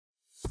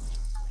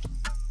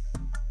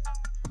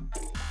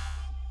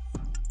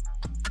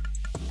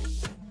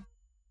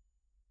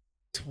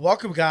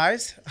welcome,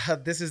 guys.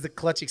 This is the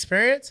Clutch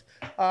Experience.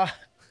 I'm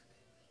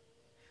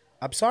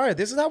sorry,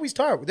 this is how we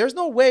start. There's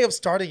no way of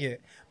starting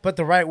it, but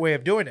the right way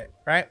of doing it,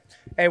 right?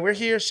 Hey, we're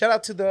here. Shout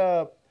out to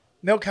the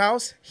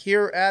Milkhouse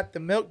here at the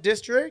Milk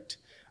District.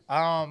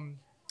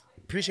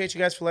 Appreciate you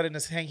guys for letting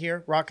us hang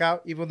here, rock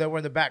out, even though we're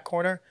in the back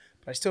corner.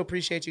 But I still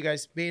appreciate you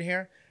guys being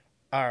here,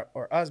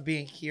 or us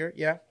being here.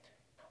 Yeah,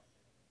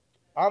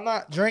 I'm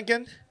not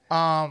drinking.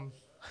 I'm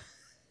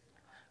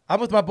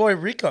with my boy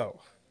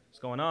Rico. What's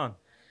going on?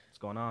 What's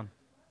going on?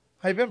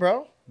 How you been,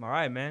 bro? I'm all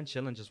right, man.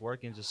 Chilling, just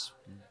working, just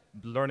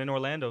learning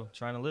Orlando,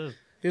 trying to live.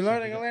 You're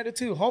learning Orlando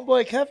too.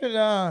 Homeboy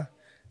Kevin,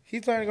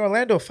 he's learning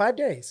Orlando 5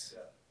 days.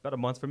 About a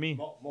month for me.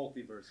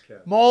 Multiverse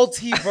Kev.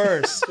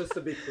 Multiverse. Just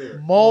to be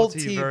clear.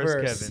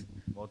 Multiverse. Kevin.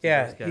 Multiverse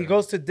Yeah, Kevin. he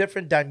goes to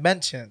different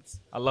dimensions.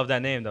 I love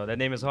that name, though. That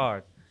name is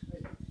hard.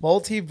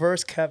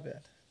 Multiverse Kevin.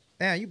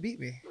 Man, you beat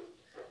me.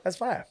 That's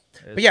fine.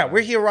 But yeah, fine.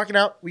 we're here rocking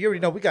out. We already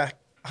know we got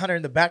Hunter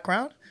in the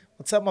background.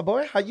 What's up, my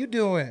boy? How you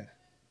doing?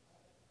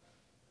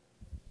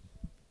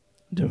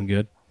 Doing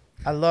good.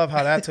 I love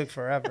how that took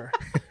forever.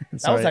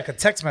 That was like a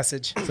text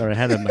message. Sorry, I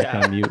had the mic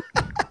on mute.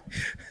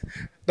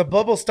 The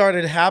bubble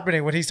started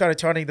happening when he started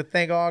turning the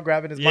thing on,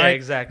 grabbing his Yeah, mic.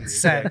 exactly.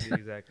 Send.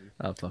 Exactly.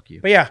 Oh, fuck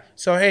you. But yeah,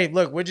 so hey,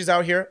 look, Widget's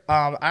out here.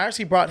 I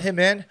actually brought him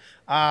in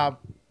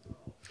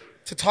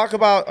to talk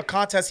about a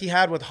contest he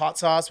had with Hot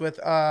Sauce with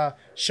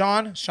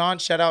Sean. Sean,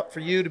 shout out for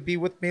you to be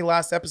with me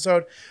last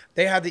episode.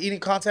 They had the eating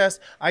contest.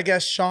 I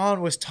guess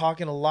Sean was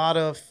talking a lot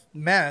of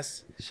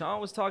mess.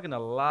 Sean was talking a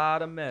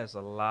lot of mess.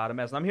 And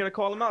I'm here to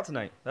call him out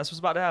tonight. That's what's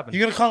about to happen.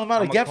 You're going to call him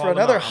out I'ma again call for him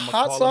another out. I'ma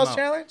Hot call him Sauce out.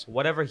 challenge?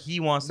 Whatever he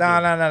wants to No.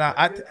 do.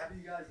 Have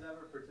you guys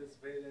ever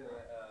participated in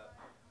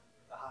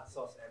a hot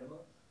sauce enema?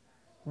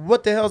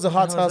 What the hell is a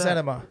hot the hell is sauce that?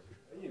 enema?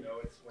 You know,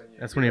 it's when you.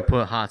 That's when you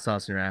put hot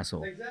sauce in your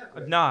asshole.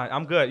 Exactly. Nah,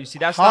 I'm good. You see,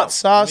 that's Hot not,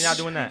 sauce. We're not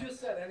doing that. You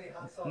just said any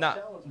hot sauce Nah,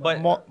 challenge. but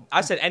Mul-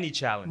 I said any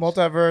challenge.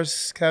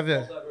 Multiverse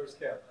Kevin. Multiverse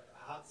Kev.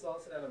 Hot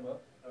sauce enema.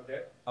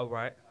 Okay. All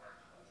right.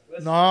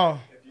 No.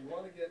 If you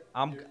want to get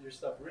I'm- your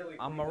stuff really.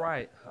 I'm cleaned all up,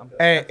 right.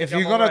 Hey, if I'm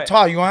you're going to alright.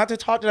 talk, you're going to have to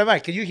talk to the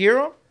mic. Can you hear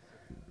him?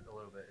 A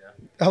little bit,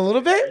 yeah. A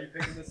little Are bit? you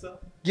picking this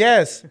up?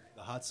 Yes.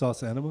 The hot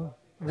sauce enema.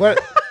 What?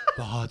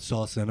 The hot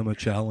sauce enema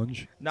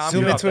challenge. Nah, I'm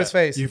Zoom good into off his that.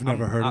 face. You've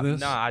never heard of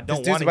this? Nah, I This don't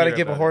dude's want about to hear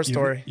give a about horror it.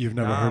 story. You've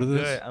never Nah, heard of I'm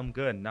this? good. I'm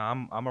good. Nah,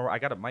 I'm all right. I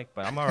got a mic,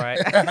 but I'm all right.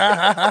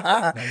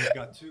 Now you've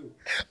got two.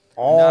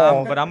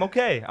 Nah, but I'm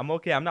okay. I'm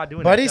okay. I'm not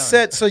doing But that he challenge.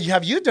 said, so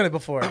have you done it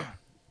before?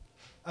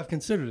 I've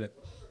considered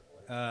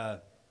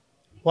it.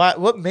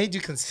 What made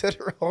you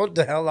consider? Hold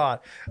the hell on.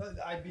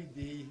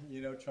 IBD,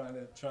 you know, trying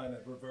to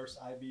reverse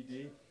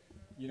IBD.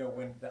 You know,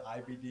 when the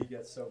IBD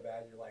gets so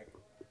bad, you're like,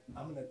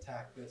 I'm gonna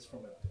attack this from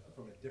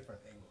a different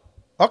angle.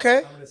 Okay.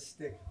 I'm gonna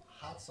stick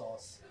hot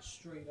sauce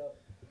straight up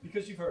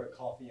because you've heard of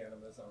coffee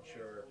enemas, I'm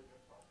sure.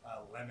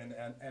 Lemon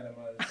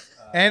enemas.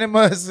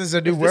 Animus is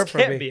a new this word for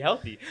can't me. be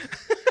healthy.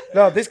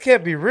 No, this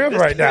can't be real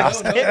right now.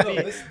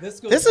 This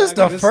goes This is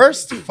back- the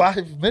first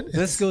 5 minutes.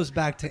 This goes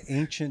back to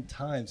ancient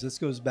times. This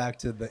goes back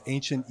to the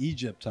ancient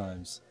Egypt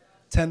times,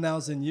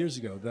 10,000 years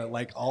ago. That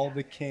like all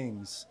the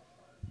kings,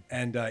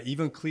 and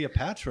even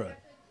Cleopatra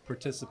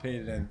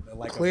participated in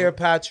like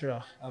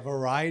Cleopatra. a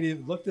variety.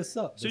 Look this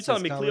up. So you're This telling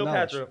is me common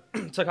Cleopatra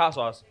took hot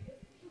sauce?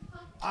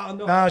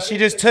 knowledge. No, she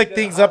just took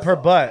things up her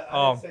butt.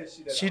 Oh.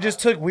 She just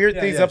took weird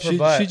things up her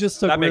butt. She just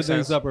took That weird makes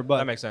things sense. up her butt.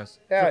 That makes sense.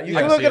 Yeah, you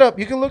I can can look see it it. up.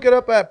 You can look it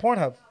up at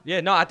Pornhub.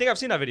 Yeah, no, I think I've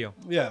seen that video.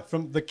 Yeah,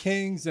 from the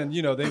kings, and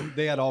you know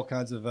they had all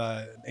kinds of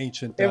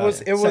ancient. It was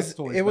sex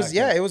toys back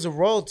then. it was a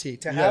royalty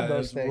to have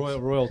those it was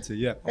things. royalty.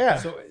 Yeah. Yeah.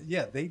 So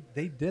yeah, they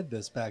did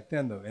this back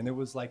then though, and it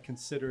was like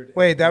considered.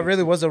 Wait, that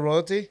really was a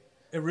royalty?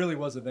 It really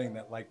was a thing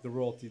that like the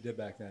royalty did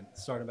back then.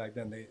 Starting back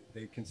then,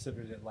 they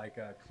considered it like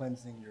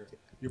cleansing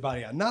your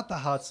body out. Not the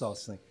hot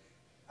sauce thing.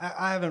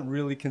 I haven't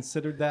really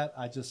considered that.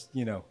 I just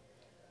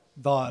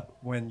thought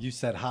when you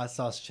said hot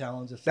sauce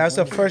challenge. I said, That's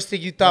the let me- first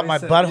thing you thought, my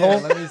let me say-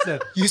 butthole? yeah, let me say-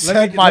 You let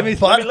said me- my let me-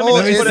 butthole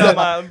let me is put it a- up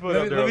my- let me put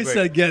it up there Let me real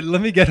say quick.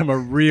 let me get him a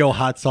real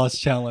hot sauce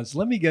challenge.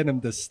 Let me get him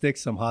to stick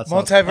some hot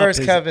sauce Multiverse up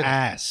his Kevin.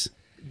 ass.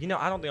 You know,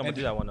 I don't think I'm gonna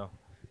do that one though.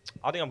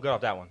 I think I'm good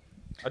off that one.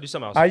 I'll do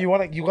something else. You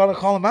want to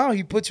call him out?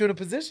 He put you in a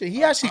position.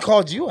 He actually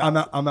called you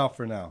out. I'm out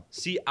for now.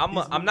 See, I'm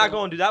not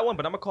going to do that one,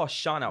 but I'm gonna call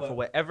Sean out for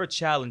whatever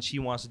challenge he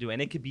wants to do,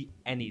 and it could be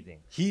anything.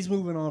 He's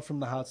moving on from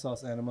the hot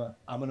sauce enema.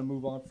 I'm gonna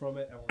move on from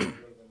it, and we're gonna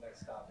go to the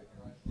next topic.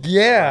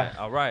 Yeah.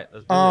 All right.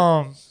 Let's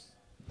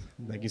do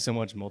it. Thank you so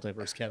much,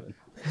 Multiverse Kevin.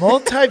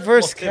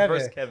 Multiverse Kevin.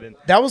 Multiverse Kevin.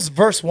 That was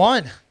verse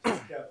 1. Kev,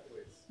 please.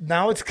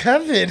 Now it's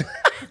Kevin.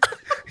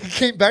 He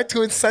came back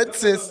to his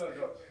senses. No.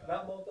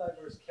 Not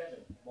multiverse Kevin.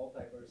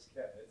 Multiverse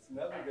Kev. It's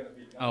never gonna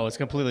be. Oh, it's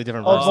completely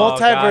different. Oh, verse.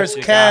 Multiverse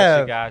gotcha,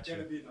 Kev. Gotcha, It's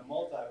gonna gotcha. be the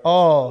multiverse.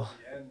 Oh.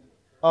 At the end.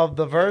 Of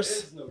the There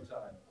verse, is no time.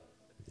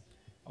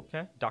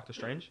 Okay. Doctor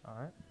Strange. All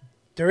right.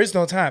 there is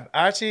no time.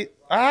 Actually,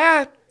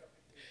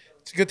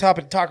 it's a good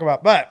topic to talk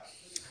about, but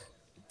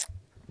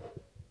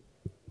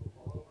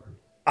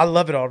I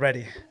love it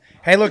already.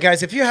 Hey, look,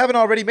 guys, if you haven't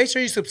already, make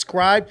sure you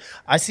subscribe.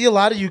 I see a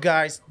lot of you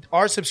guys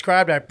are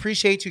subscribed. I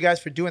appreciate you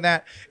guys for doing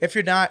that. If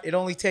you're not, it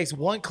only takes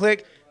one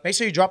click. Make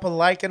sure you drop a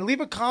like and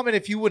leave a comment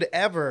if you would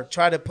ever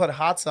try to put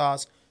hot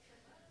sauce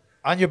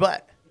on your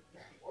butt.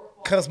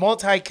 Because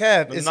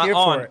Multi-Kev is Not here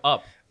on, for it.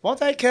 up.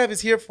 Multi-Kev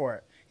is here for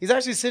it. He's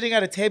actually sitting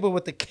at a table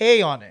with the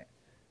K on it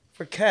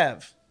for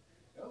Kev.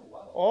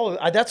 Oh,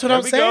 that's what There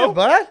I'm we saying, go.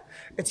 bud.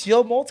 It's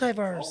your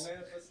multiverse.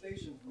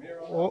 Manifestation from here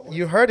on Oh, out.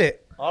 you heard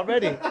it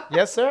already.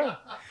 Yes, sir.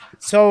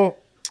 So,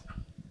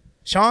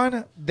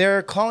 Sean,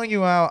 they're calling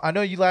you out. I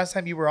know you last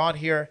time you were on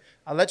here.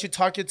 I let you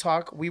talk your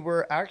talk. We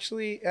were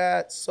actually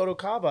at Soto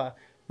Cava.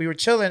 We were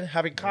chilling,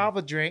 having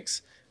kava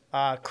drinks.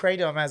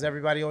 Kratom, as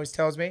everybody always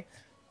tells me.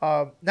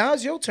 Now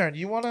it's your turn.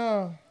 You want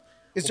to...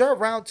 Is there a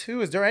round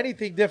two? Is there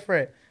anything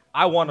different?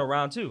 I want a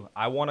round two.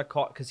 I want to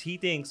call because he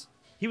thinks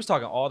he was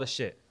talking all the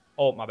shit.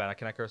 Oh, my bad.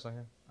 Can I curse on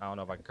him? I don't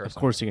know if I can curse. Of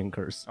course you can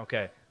curse.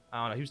 Okay.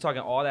 I don't know. He was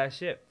talking all that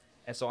shit.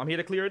 And so I'm here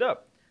to clear it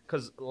up.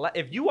 Because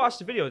if you watch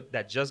the video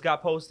that just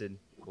got posted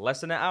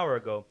less than an hour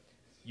ago,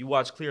 you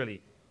watch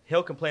clearly.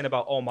 He'll complain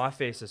about, oh, my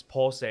face is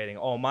pulsating.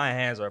 Oh, my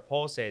hands are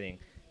pulsating.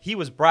 He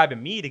was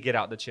bribing me to get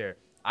out the chair.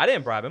 I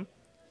didn't bribe him.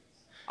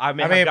 I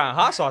mean, I've gotten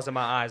hot sauce in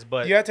my eyes,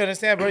 but... You have to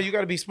understand, bro. You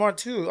got to be smart,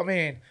 too. I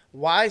mean,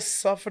 why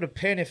suffer the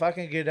pain if I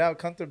can get it out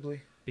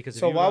comfortably? Because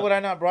So why would I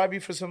not bribe you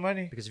for some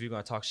money? Because if you're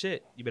going to talk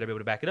shit, you better be able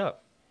to back it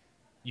up.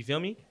 You feel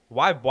me?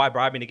 Why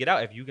bribe me to get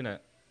out if you're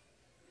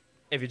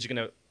just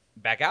going to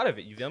back out of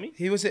it? You feel me?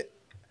 He was it.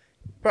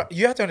 Bro,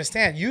 you have to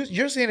understand.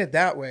 You're saying it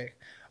that way.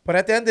 But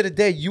at the end of the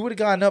day, you would have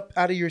gotten up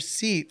out of your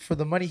seat for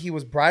the money he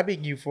was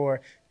bribing you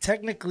for.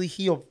 Technically,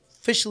 he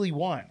officially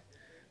won.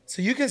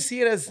 So you can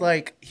see it as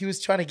like he was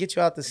trying to get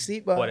you out the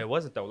seat. But it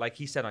wasn't, though. Like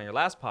he said on your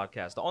last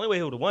podcast, the only way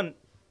he would have won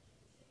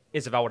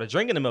is if I would have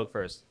drinking the milk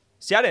first.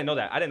 See, I didn't know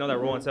that. I didn't know that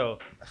rule until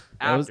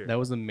after. That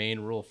was the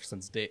main rule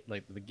since the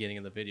beginning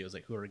of the video. Was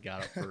like whoever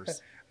got up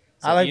first.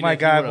 I like even my if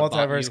he guy, would've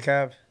bought Multiverse you-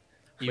 Kev.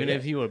 Even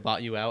if he would have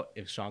bought you out,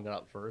 if Sean got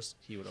up first,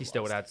 he would have. He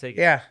still would have to take it.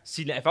 Yeah.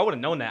 See, if I would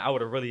have known that, I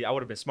would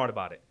have been smart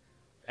about it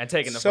and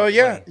taken the So, fucking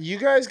yeah, money. you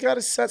guys got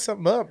to set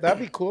something up. That'd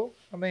be cool.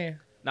 I mean,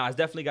 Nah, it's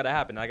definitely got to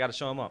happen. I got to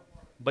show him up.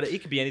 But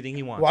it could be anything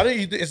he wants. why don't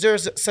you? Is there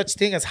such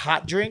thing as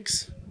hot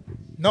drinks?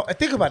 No,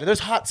 think about it. There's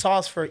hot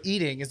sauce for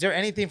eating. Is there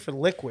anything for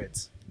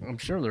liquids? I'm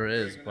sure there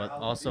is, but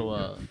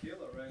also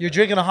You're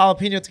drinking a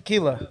jalapeno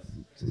tequila.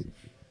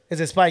 Is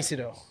it spicy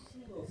though?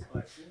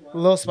 A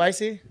little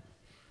spicy?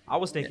 I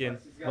was thinking,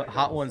 but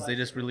Hot Ones they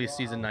just released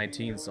season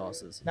 19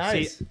 sauces.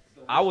 Nice. see,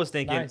 I was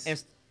thinking,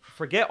 Nice.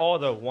 forget all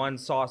the one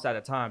sauce at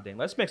a time thing.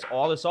 Let's mix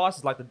all the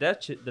sauces like the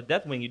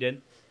death wing you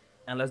did,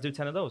 and let's do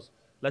 10 of those.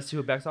 Let's see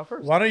who backs out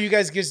first. Why don't you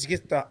guys just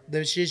get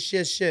the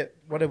shit?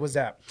 What was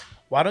that?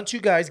 Why don't you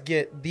guys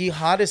get the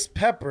hottest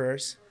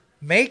peppers,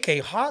 make a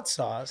hot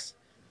sauce,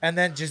 and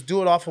then just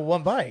do it off of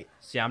one bite?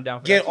 See, I'm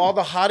down for Get that. all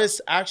the hottest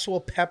actual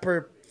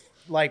pepper,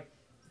 like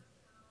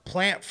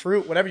plant,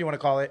 fruit, whatever you want to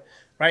call it,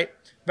 right?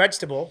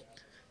 Vegetable,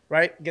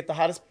 right? Get the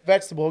hottest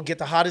vegetable, get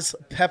the hottest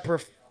pepper,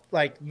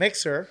 like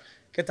mixer,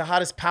 get the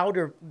hottest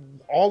powder,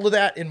 all of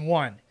that in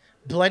one.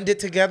 Blend it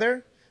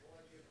together.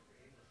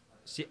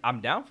 See,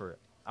 I'm down for it.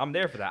 I'm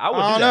there for that. I would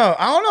I do don't that. know.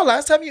 I don't know.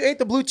 Last time you ate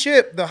the blue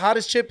chip, the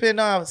hottest chip in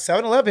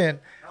 7-Eleven,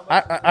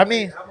 I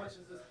mean, How much is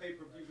this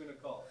pay-per-view going to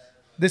cost?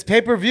 this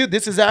pay-per-view,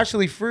 this is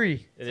actually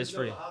free. It is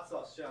free. The hot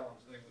sauce challenge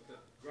thing with the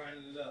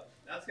grinding it up.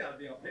 That's got to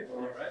be on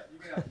pay-per-view, right?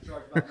 You're going to have to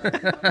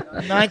charge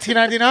about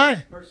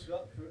 $19.99. per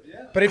shot.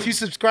 Yeah. But if you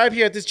subscribe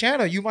here at this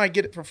channel, you might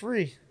get it for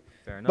free.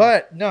 Fair enough.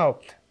 But no,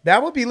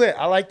 that would be lit.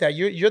 I like that.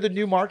 You're the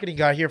new marketing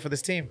guy here for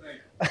this team.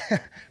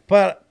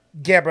 But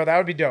yeah, bro, that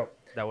would be dope.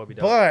 that would be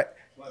dope. But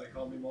Why they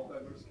call me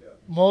Multiverse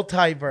Kev.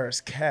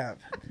 Multiverse Kev.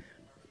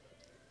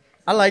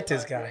 I like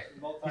this guy.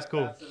 He's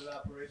cool. Multifaceted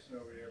operation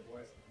over here,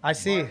 boys. I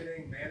see.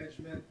 Marketing,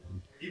 management,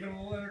 even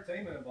a little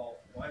entertainment involved.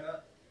 Why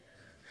not?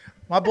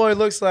 My boy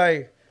looks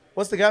like,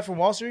 what's the guy from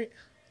Wall Street?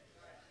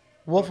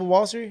 Wolf of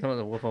Wall Street? Some of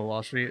the Wolf of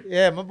Wall Street.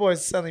 Yeah, my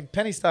boy's selling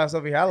penny stocks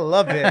over here. I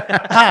love it.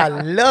 I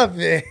love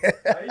it.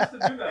 I used to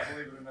do that,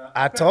 believe it or not.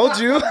 I told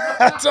you.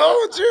 I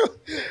told you.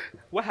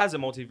 What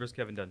hasn't Multiverse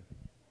Kevin done?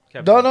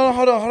 Kevin No,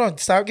 hold on.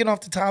 Stop getting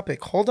off the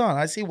topic. Hold on.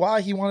 I see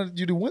why he wanted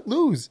you to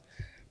lose.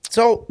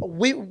 So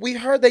we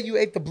heard that you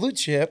ate the blue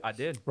chip, I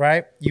did.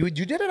 right? You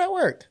did it at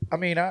work. I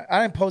mean, I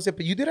didn't post it,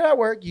 but you did it at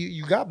work.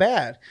 You got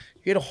bad.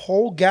 You ate a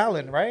whole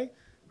gallon, right?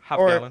 Half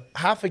or gallon.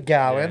 half a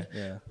gallon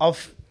Yeah.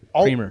 of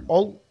Creamer.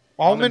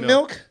 Almond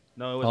milk.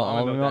 No, it was Oh,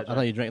 almond milk. I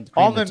thought you drank the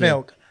creamer Almond too.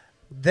 milk.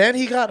 Then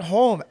he got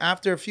home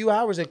after a few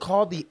hours and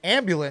called the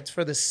ambulance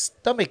for the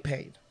stomach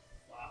pain.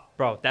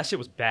 Bro, that shit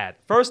was bad.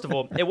 First of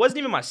all, it wasn't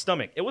even my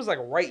stomach. It was like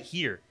right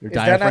here. Your Is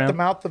that not diaphragm. the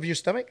mouth of your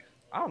stomach?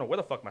 I don't know where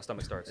the fuck my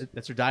stomach starts.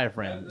 That's your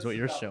diaphragm. Is what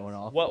you're showing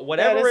off. What, Yeah,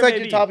 whatever that's it like may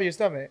the be, top of your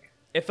stomach.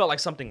 it felt like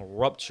something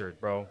ruptured,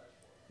 bro.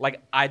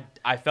 Like I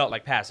felt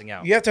like passing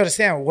out. You have to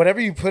understand, whatever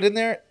you put in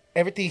there,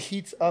 everything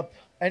heats up.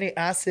 Any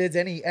acids,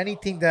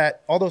 anything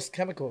that, all those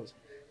chemicals.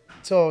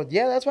 So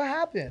yeah, that's what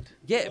happened.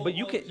 Yeah, but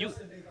you can Just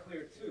to be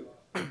clear, too,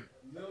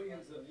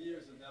 millions of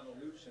years of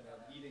evolution of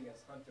eating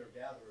as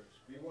hunter-gatherers,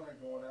 we weren't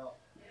going out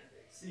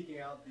seeking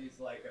out these,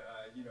 like,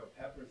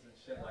 peppers and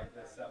shit like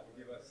this that will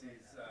give us these,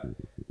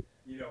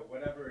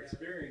 whatever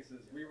experiences,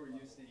 we were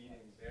used to eating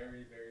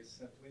very, very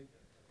simply.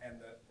 And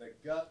the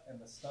gut and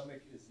the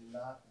stomach is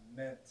not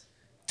meant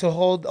To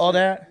hold all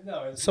that.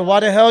 No. It's So not why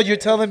the hell meant- you're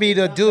telling me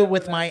to not do it meant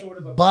with for that my sort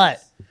of abuse.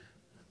 butt?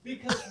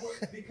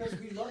 Because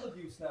we love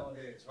abuse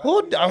nowadays, right?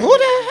 Who We the love being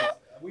hell? abused.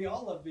 We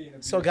all love being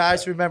abused. So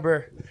guys,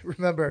 remember,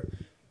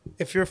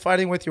 if you're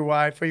fighting with your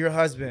wife or your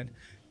husband,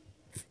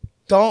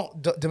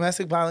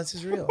 domestic violence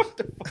is real.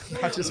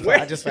 I'm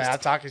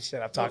talking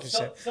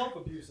shit.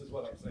 Self-abuse is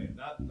what I'm saying.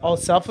 Not Oh,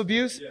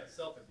 self-abuse? Yeah,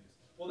 self-abuse.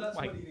 Well, that's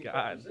My what eating God.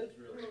 peppers is,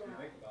 really, if you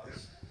think about it.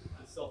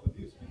 It's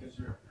self-abuse because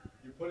you're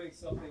putting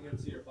something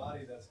into your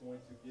body that's going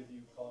to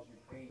cause you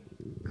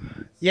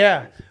pain.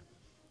 Yeah.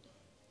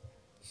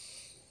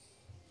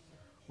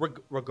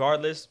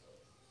 Regardless,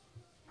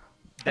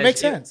 That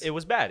makes sense. It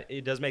was bad.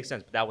 It does make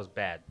sense, but that was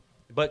bad.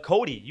 But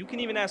Cody, you can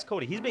even ask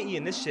Cody. He's been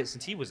eating this shit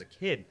since he was a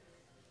kid,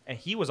 and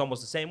he was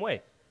almost the same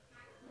way.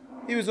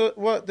 He was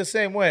the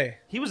same way.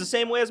 He was the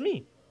same way as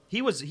me.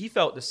 He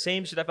felt the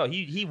same shit I felt.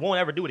 He won't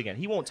ever do it again.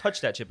 He won't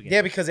touch that chip again.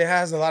 Yeah, because it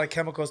has a lot of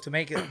chemicals to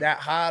make it that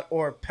hot,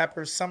 or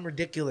peppers, some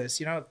ridiculous,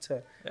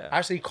 to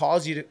actually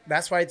cause you to.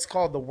 That's why it's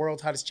called the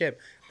world's hottest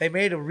chip. They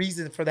made a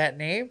reason for that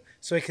name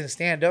so it can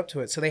stand up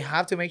to it. So they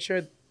have to make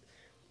sure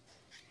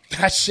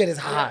that shit is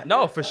hot.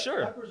 No, for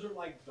sure. Peppers are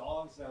like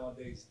dogs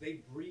nowadays. They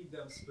breed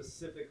them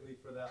specifically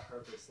for that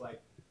purpose. Like,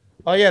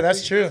 Oh yeah, that's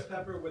breed true. This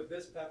pepper with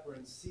this pepper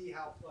and see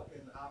how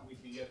fucking hot we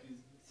can get these.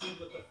 See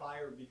what the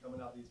fire would be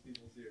coming out these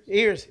people's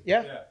ears.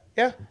 Yeah.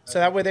 So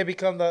that way they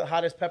become the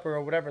hottest pepper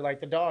or whatever, like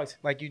the dogs,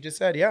 like you just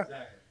said. Yeah.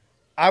 Exactly.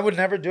 I would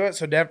never do it.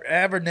 So never,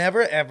 ever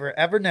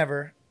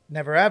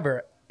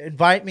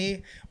invite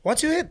me.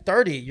 Once you hit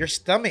 30, your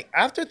stomach,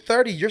 after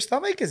 30, your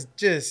stomach is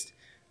just,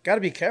 got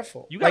to be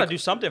careful. You got to Like, do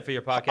something for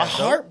your a podcast.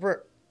 though. heartburn.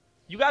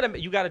 You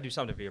gotta do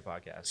something for your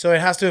podcast. So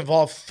it has to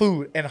involve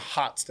food and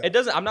hot stuff. It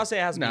doesn't. I'm not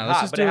saying it has to be No, let's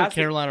hot, just but do it a has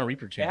Carolina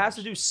Reaper to. It challenge. has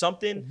to do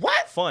something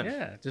What? fun.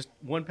 Yeah, just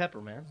one pepper,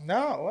 man.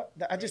 No,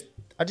 I just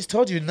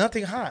told you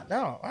nothing hot.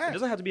 No. All It right.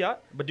 doesn't have to be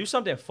hot, but do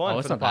something fun Oh, for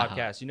it's the not that hot.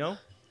 podcast.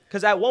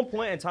 Because at one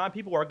point in time,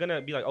 people are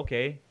gonna be like,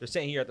 okay, they're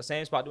sitting here at the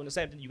same spot doing the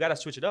same thing. You gotta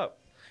switch it up.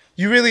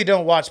 You really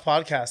don't watch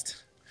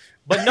podcasts.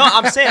 But no,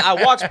 I'm saying I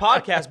watch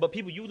podcasts, but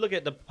people, you look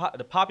at the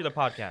popular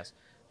podcasts,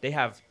 they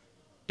have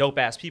dope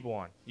ass people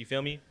on. You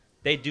feel me?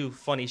 They do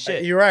funny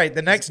shit. You're right.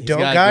 The next He's dope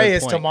got a guy good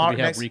is point, 'cause tomorrow.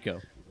 We have Next,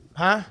 Rico.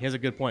 huh? He has a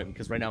good point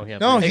because right now we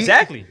have. No, Rico.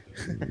 Exactly.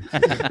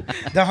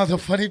 No, the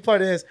funny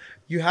part is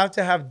you have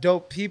to have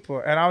dope people.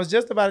 And I was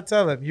just about to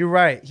tell him, you're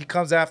right. He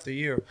comes after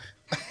you.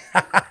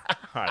 All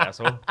right,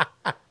 asshole.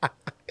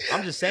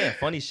 I'm just saying,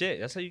 funny shit.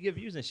 That's how you get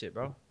views and shit,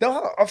 bro.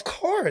 No, of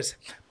course.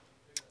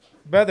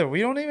 Brother, we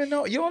don't even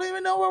know. You don't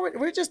even know where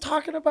we're just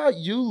talking about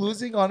you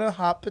losing on a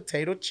hot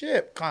potato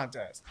chip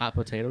contest. Hot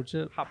potato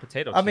chip. Hot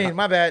potato. I chip. mean,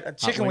 my bad.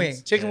 Chicken wings?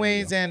 wings. Chicken There we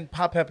wings go. and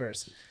hot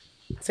peppers.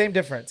 Same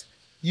difference.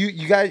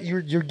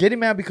 You're getting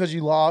mad because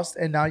you lost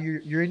and now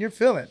you're in your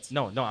feelings.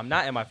 No, I'm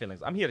not in my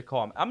feelings. I'm here to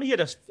call him. I'm here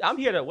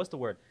to. What's the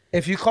word?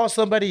 If you call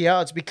somebody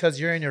out, it's because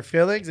you're in your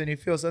feelings and you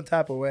feel some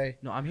type of way.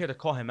 No, I'm here to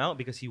call him out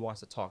because he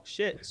wants to talk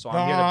shit. So No.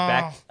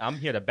 I'm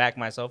here to back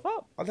myself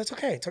up. Oh, that's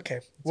okay. It's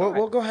okay. all right.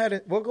 We'll go ahead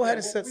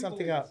and set We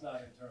something believe up. it's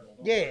not internal.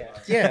 Don't Yeah,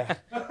 worry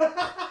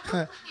about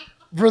yeah.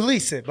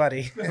 Release it,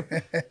 buddy.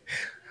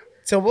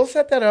 So we'll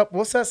set that up.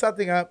 We'll set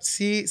something up.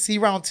 See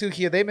round 2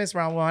 here. They missed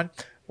round 1.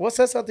 We'll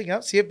set something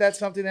up. See if that's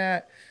something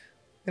that,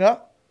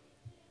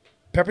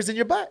 peppers in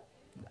your butt.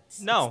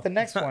 No. It's the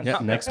next one.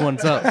 Yep, next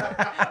one's up.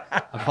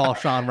 I'll call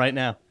Sean right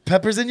now.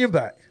 Peppers in your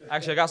butt.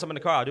 Actually, I got some in the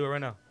car. I'll do it right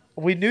now.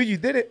 We knew you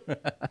did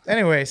it.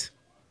 Anyways.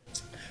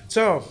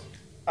 So,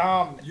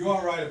 You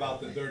are right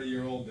about the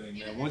 30-year-old thing,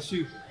 man. Once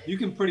you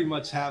can pretty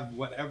much have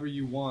whatever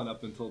you want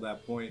up until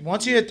that point.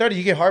 once you hit 30,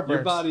 you get heartburn.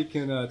 Your body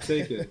can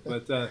take it,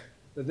 but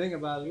the thing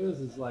about it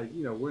is like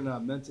we're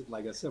not meant to.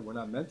 Like I said, we're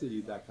not meant to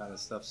eat that kind of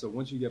stuff. So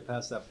once you get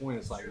past that point,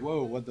 it's like,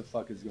 whoa, what the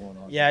fuck is going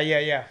on? Yeah.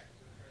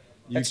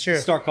 You That's true.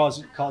 Start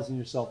causing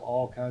yourself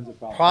all kinds of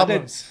problems.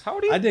 Problems. How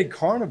old are you? I did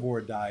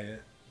carnivore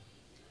diet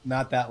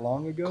not that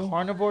long ago.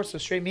 Carnivore, so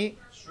straight meat.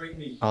 Straight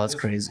meat. Oh, that's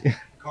crazy.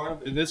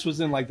 This was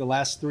in like the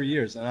last 3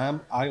 years,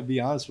 and I'll be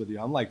honest with you,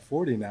 I'm like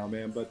 40 now,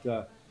 man.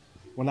 But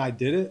when I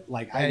did it,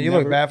 like Man, you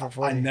look bad for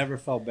 40. I never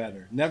felt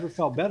better. Never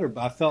felt better,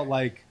 but I felt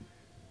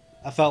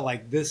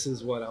like this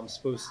is what I'm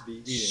supposed to be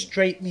eating.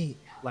 Straight meat.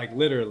 Like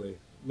literally.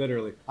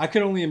 I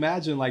could only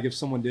imagine like if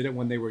someone did it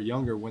when they were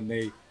younger, when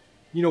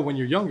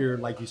you're younger,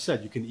 like you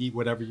said, you can eat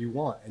whatever you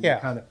want, and Yeah.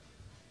 you kind of.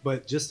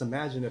 But just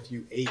imagine if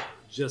you ate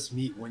just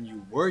meat when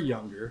you were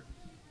younger.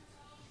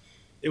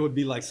 It would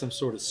be like some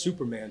sort of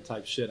Superman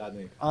type shit, I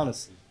think,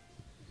 honestly.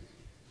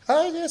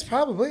 I guess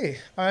probably.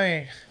 I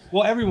mean,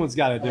 Well, everyone's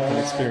got a different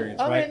experience,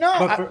 I right? mean, no,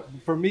 but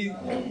for me,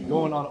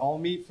 going on all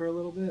meat for a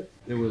little bit,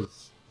 it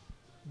was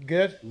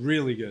good.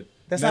 really good.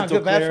 That's not Mental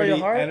good bad for your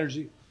clarity, heart?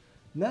 Energy.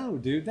 No,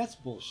 dude, that's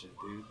bullshit,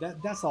 dude.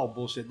 That's all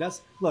bullshit.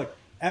 Look,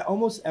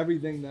 almost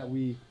everything that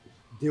we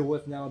deal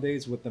with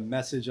nowadays with the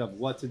message of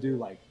what to do,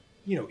 like,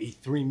 eat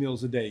 3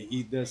 meals a day,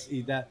 eat this,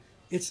 eat that.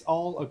 It's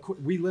all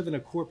we live in a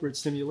corporate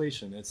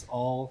simulation. It's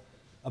all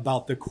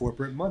about the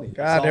corporate money. It's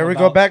God, all there we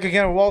about- go back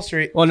again with Wall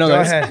Street. Well, no,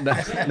 Go that's,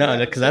 ahead. no,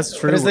 because that's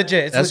true. it's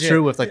legit, it's that's legit.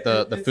 true with like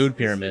the It's- food it's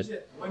pyramid.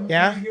 legit. When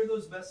Yeah? you hear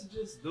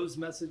those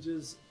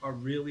messages are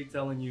really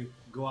telling you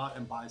go out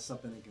and buy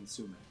something and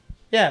consume it.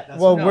 Yeah,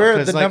 That's well, no, we're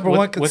 'cause, the like, number with-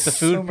 one with the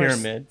food consumer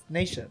pyramid.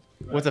 nation.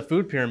 With the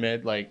food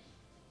pyramid, like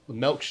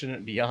milk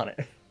shouldn't be on it.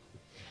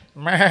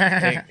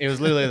 Like, it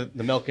was literally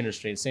the milk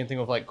industry. Same thing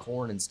with like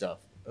corn and stuff.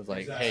 It was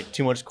like, hey,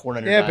 too much corn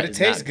on your Yeah, diet but it is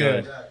tastes not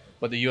good.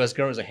 But the U.S.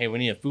 government was like, hey, we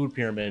need a food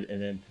pyramid,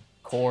 and then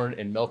corn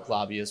and milk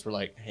lobbyists were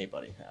like, hey,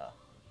 buddy,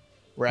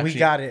 we're We actually,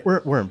 got it.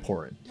 We're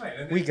important. Right,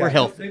 and We they, got We're it.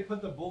 healthy. They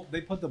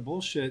put the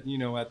bullshit,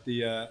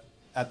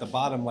 at the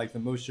bottom, like the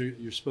most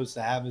you're supposed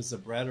to have is the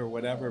bread or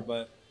whatever.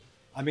 But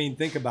I mean,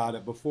 think about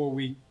it. Before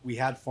we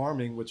had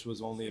farming, which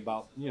was only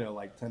about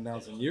like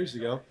 10,000 years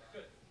ago.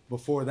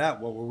 Before that,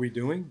 what were we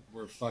doing?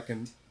 We're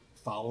fucking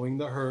following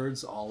the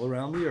herds all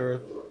around the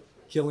earth,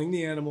 killing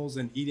the animals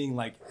and eating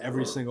like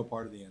every single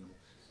part of the animal.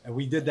 And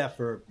we did that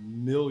for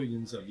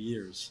millions of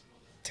years.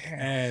 Damn.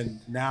 And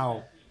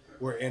now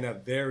we're in a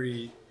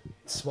very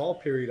small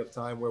period of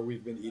time where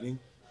we've been eating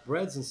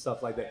breads and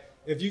stuff like that.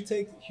 If you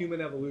take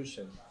human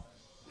evolution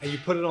and you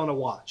put it on a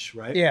watch,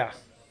 right? Yeah.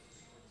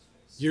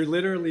 You're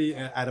literally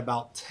at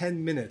about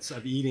 10 minutes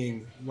of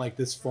eating like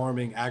this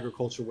farming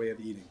agriculture way of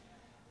eating.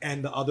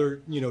 And the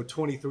other,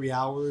 23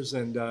 hours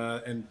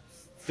and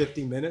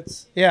 50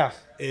 minutes Yeah.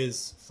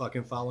 is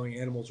fucking following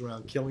animals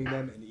around, killing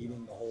them and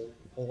eating the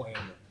whole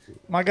animal.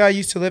 My guy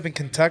used to live in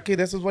Kentucky.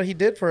 This is what he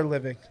did for a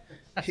living.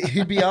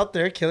 He'd be out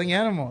there killing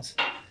animals.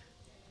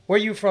 Where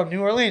you from?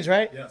 New Orleans,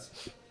 right?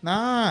 Yes.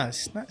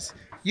 Nice.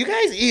 You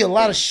guys eat a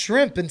lot of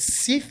shrimp and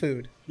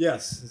seafood.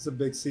 Yes, it's a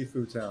big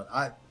seafood town.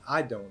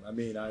 I don't. I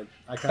mean, I kind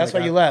of. That's why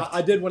you left.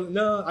 I did when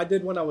I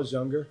did when I was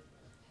younger.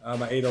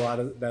 I ate a lot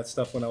of that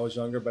stuff when I was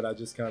younger, but I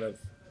just kind of.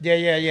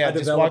 Yeah. I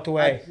Just walked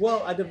away.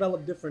 I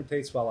developed different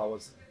tastes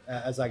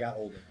as I got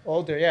older.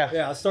 Older, yeah.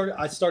 Yeah,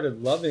 I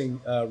started loving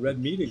red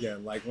meat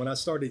again. Like when I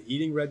started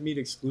eating red meat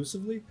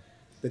exclusively,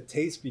 the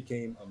taste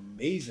became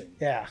amazing.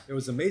 Yeah. It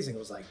was amazing. It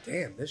was like,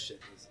 damn, this shit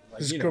is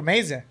like, It's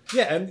amazing.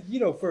 Yeah, and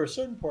for a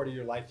certain part of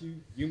your life,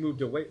 you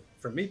moved away.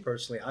 For me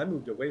personally, I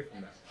moved away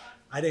from that.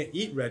 I didn't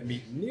eat red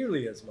meat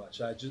nearly as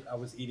much. I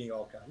was eating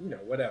all kind,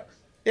 whatever.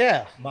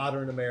 Yeah.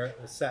 Modern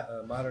American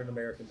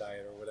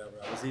diet or whatever.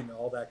 I was eating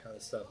all that kind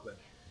of stuff, but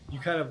you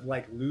kind of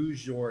like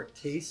lose your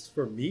taste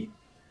for meat.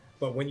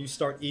 But when you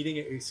start eating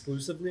it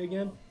exclusively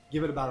again,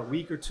 give it about a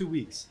week or 2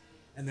 weeks,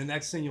 and the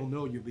next thing you'll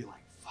know, you'll be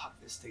like, "Fuck,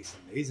 this tastes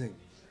amazing!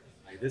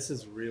 Like this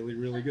is really,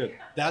 really good."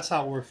 That's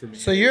how it worked for me.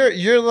 So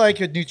you're like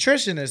a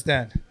nutritionist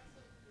then.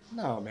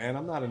 No, man,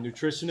 I'm not a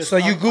nutritionist. So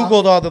you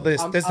Googled all of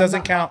this. This doesn't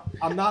not- count.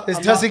 I'm not. This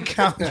I'm doesn't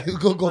not- count. You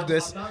Googled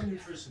this. I'm not a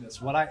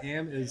nutritionist. What I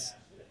am is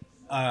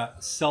a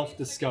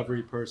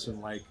self-discovery person.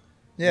 Like,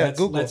 Yeah,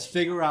 Google. Let's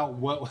figure out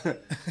what.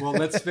 Well,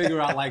 let's figure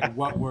out like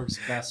what works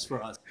best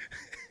for us.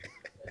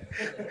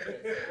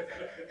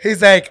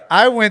 He's like,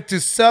 I went to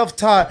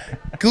self-taught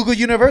Google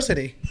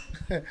University.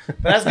 But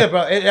that's good,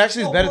 bro. It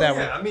actually is better that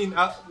way. I mean,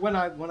 when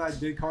I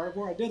did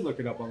carnivore, I did look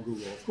it up on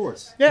Google, of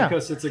course. Yeah.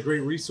 Because it's a great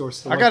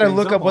resource. I gotta things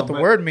look up what on, the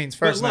but- word means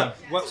but first. look,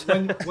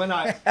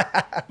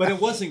 but it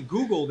wasn't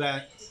Google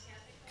that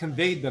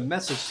conveyed the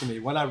message to me.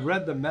 When I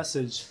read the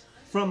message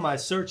from my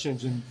search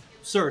engine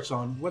search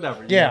on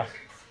whatever. Yeah.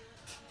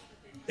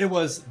 It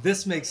was,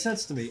 this makes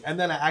sense to me. And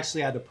then I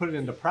actually had to put it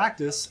into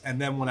practice. And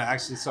then when I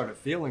actually started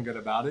feeling good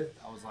about it,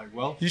 I was like,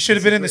 well. You should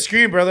have this been is in the great.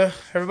 screen, brother.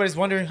 Everybody's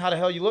wondering how the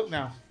hell you look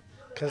now.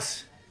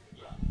 Because,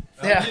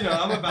 yeah.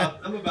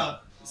 I'm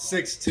about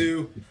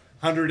 6'2",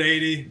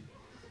 180,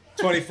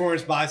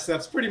 24-inch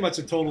biceps. Pretty much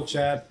a total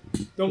Chad.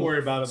 Don't worry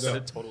about it, though.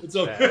 It's a total It's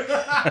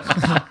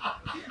okay.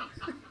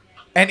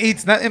 And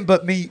eats nothing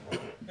but meat.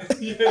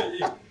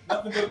 Yeah,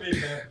 nothing but me,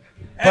 man.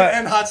 But-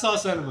 And hot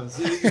sauce enemas.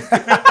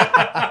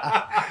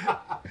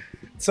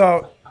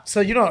 So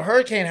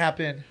hurricane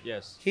happened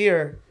Yes.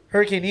 here.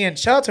 Hurricane Ian.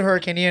 Shout out to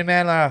Hurricane Ian,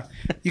 man.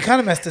 You kind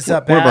of messed us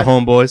up One of our bad.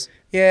 homeboys.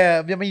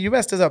 Yeah, I mean, you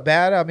messed us up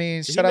bad. I mean,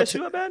 Did you shout out miss to.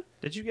 you bad?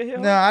 Did you get hit?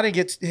 No, I didn't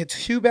get hit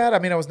too bad. I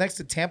mean, I was next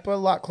to Tampa, a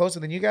lot closer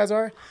than you guys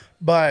are,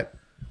 but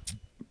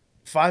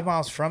 5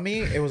 miles from me,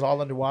 it was all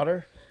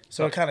underwater.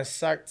 So it kind of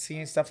sucked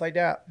seeing stuff like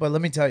that. But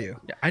let me tell you.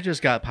 Yeah, I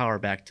just got power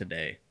back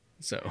today.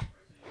 So,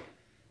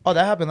 Oh,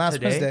 that happened last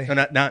Today? Wednesday.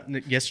 no,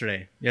 not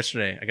yesterday.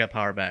 Yesterday, I got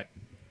power back.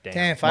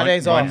 Damn, 5 One-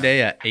 days off. One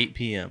day at 8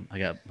 p.m., I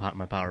got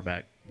my power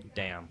back.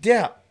 Damn.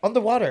 Yeah,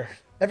 underwater.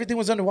 Everything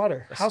was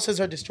underwater.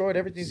 Houses are destroyed.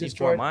 Everything's See,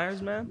 destroyed. Fort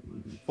Myers, man.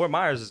 Fort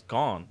Myers is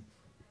gone.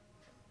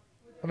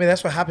 I mean,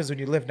 that's what happens when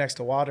you live next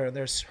to water and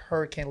there's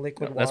hurricane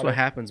liquid water. That's what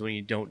happens when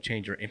you don't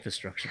change your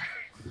infrastructure.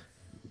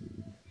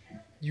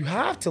 You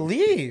have to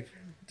leave.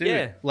 Dude,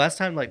 Yeah. last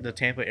time like the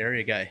Tampa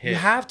area got You hit,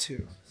 have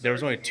to. there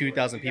was only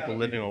 2,000 people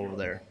living over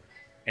there.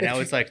 And If now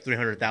you- it's like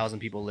 300,000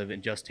 people live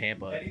in just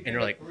Tampa. And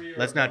they're like,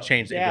 let's not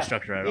change the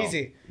infrastructure at all.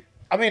 Easy.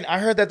 I mean, I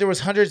heard that there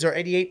was hundreds or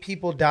 88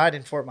 people died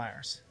in Fort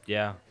Myers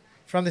Yeah.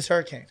 from this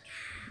hurricane.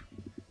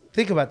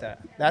 Think about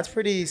that. That's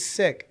pretty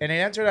sick. And it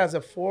entered as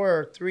a 4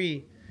 or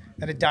 3,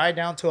 and it died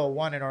down to a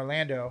 1 in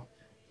Orlando,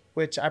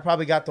 which I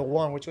probably got the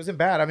 1, which wasn't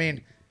bad. I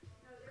mean,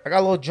 I got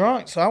a little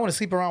drunk, so I went to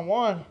sleep around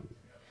 1.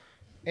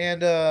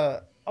 And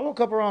I woke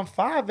up around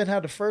 5 and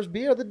had the first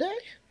beer of the day.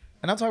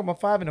 And I'm talking about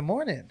 5 in the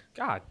morning.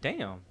 God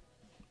damn.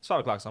 It's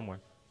 5 o'clock somewhere.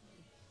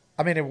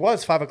 I mean, it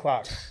was 5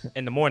 o'clock.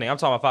 In the morning. I'm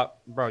talking about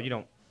 5. Bro, you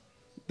don't.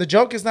 The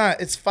joke is not,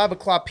 it's 5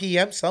 o'clock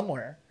p.m.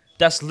 somewhere.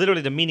 That's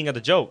literally the meaning of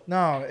the joke.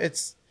 No,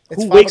 it's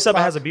Who 5 wakes up and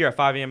o'clock. has a beer at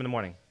 5 a.m. in the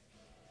morning?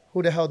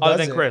 Who the hell does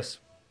Other than it? Chris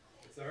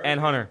and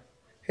Hunter.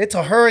 It's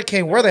a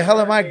hurricane. Where the hell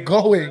am I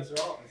going? It's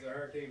a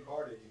hurricane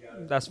party. You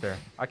gotta... That's fair.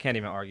 I can't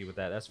even argue with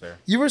that. That's fair.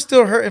 You were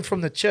still hurting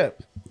from the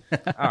chip. All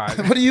right.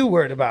 What are you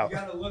worried about? You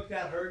gotta look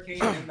that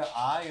hurricane in the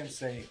eye and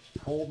say,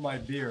 "Hold my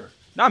beer."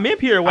 Nah, me and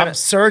Pierre I'm went.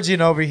 surging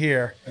over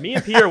here. Me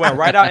and Pierre went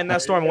right out in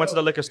that storm and went to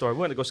the liquor store. We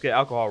went to go get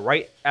alcohol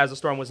right as the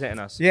storm was hitting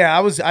us.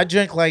 Yeah, I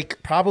drank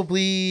like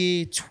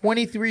probably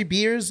 23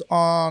 beers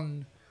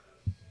on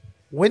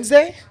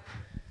Wednesday.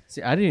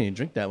 See, I didn't even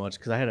drink that much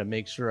because I had to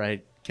make sure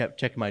I kept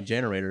checking my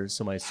generators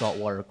so my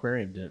saltwater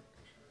aquarium didn't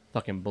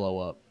fucking blow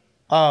up.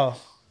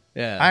 Oh,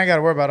 Yeah. I ain't got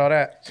to worry about all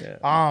that.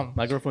 Yeah.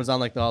 My girlfriend was on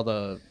like all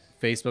the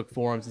Facebook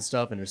forums and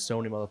stuff, and there's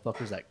so many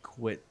motherfuckers that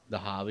quit the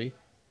hobby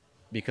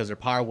because their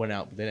power went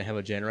out, but they didn't have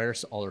a generator,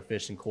 so all their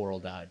fish and coral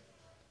died.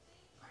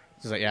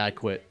 She's like, yeah, I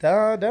quit.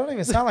 That don't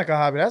even sound like a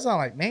hobby. That sounds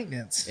like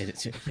maintenance.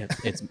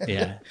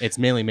 It's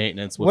mainly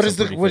maintenance. With What is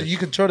some the? pretty What fish. you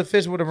control the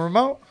fish with a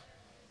remote?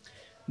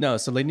 No,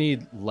 so they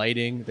need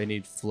lighting, they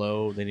need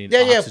flow, they need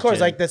Yeah, of course. oxygen.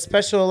 Like the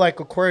special like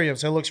aquarium,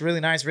 so it looks really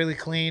nice, really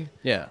clean.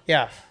 Yeah.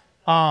 Yeah.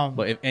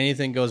 But if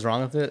anything goes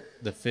wrong with it,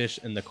 the fish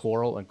and the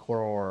coral, and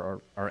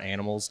coral are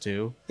animals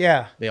too,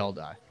 Yeah. they all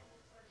die.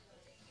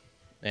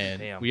 And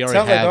Damn. we already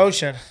Sounds like have the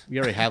ocean. we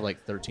already have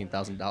like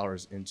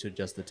 $13,000 into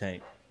just the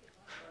tank.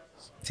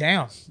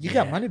 Damn, you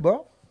got Yeah. money,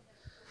 bro.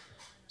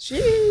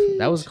 Jeez.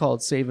 That was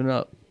called saving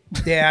up.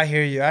 Yeah, I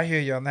hear you. I hear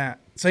you on that.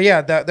 So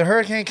yeah, the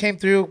hurricane came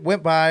through,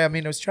 went by. I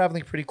mean, it was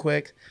traveling pretty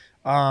quick.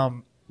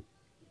 The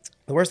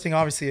worst thing,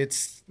 obviously,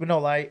 it's no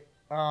light.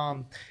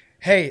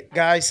 Hey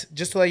guys,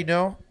 just to let you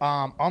know,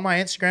 on my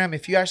Instagram,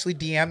 if you actually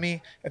DM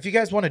me, if you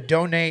guys want to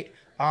donate,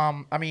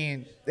 I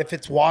mean, if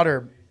it's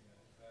water,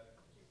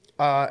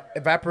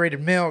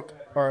 evaporated milk,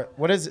 or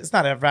what is it? It's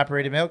not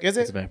evaporated milk, is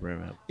it? It's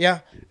evaporated milk. Yeah,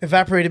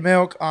 evaporated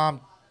milk,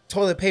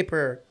 toilet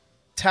paper,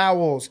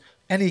 towels,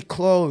 any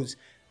clothes.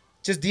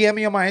 Just DM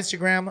me on my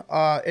Instagram.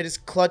 It is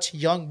Clutch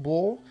Young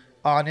Bull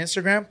on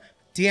Instagram.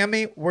 DM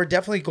me. We're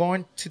definitely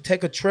going to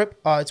take a trip.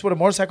 It's with a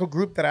motorcycle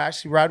group that I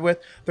actually ride with.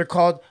 They're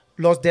called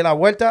Los de la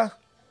Vuelta.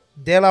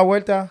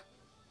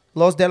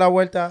 Los de la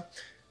Vuelta.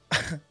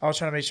 I was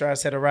trying to make sure I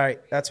said it right.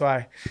 That's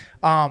why.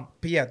 But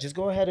yeah, just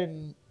go ahead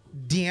and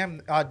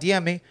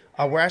DM me.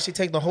 We're actually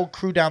taking the whole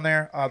crew down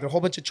there. There are a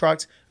whole bunch of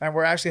trucks, and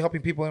we're actually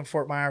helping people in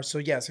Fort Myers. So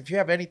yes, if you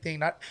have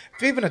anything,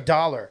 if even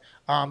 $1,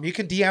 you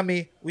can DM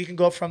me. We can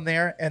go from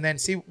there and then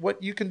see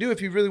what you can do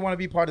if you really want to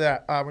be part of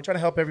that. We're trying to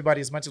help everybody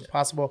as much as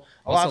possible.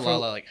 Also, a lot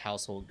of like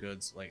household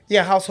goods, like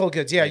Household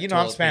goods. Yeah, like you know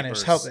I'm toilet Spanish.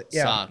 paper, Help it.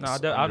 Yeah. socks, No,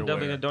 I'm definitely underwear,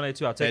 gonna donate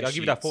too. I'll bed give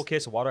you that sheets. full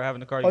case of water I have in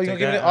the car. Oh, you can gonna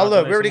give take it? that, Oh, I'll look, we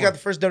donate already some got more. the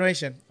first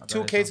donation. 2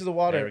 donate cases some. of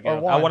water There we go. or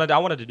one. I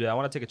wanted to do that. I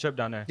want to take a trip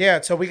down there.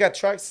 Yeah, so we got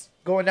trucks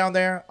going down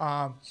there.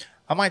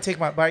 I might take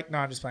my bike. No,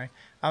 I'm just playing.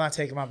 I'm not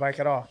taking my bike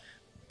at all.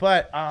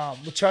 But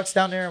with trucks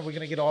down there, we're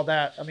gonna get all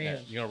that. I mean, Yeah,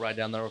 you gonna ride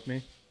down there with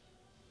me?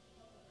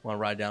 Want to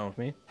ride down with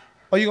me?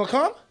 oh, you gonna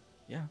come?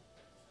 Yeah.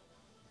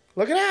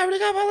 Look at that, we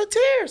got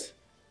volunteers.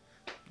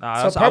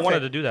 I perfect. wanted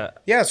to do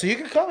that. Yeah, so you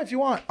can come if you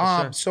want.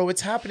 sure. So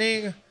it's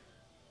happening.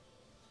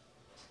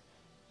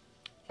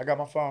 I got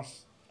my phone.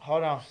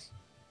 Hold on.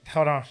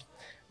 I'm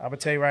gonna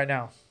tell you right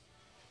now.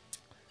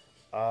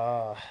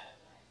 I'll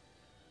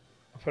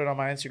put it on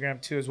my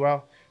Instagram too as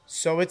well.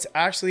 So it's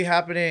actually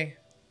happening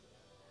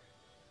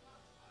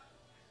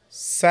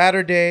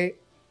Saturday,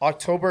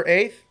 October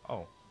 8th.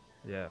 Oh,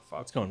 yeah.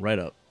 Fuck. It's going right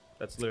up.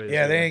 That's literally.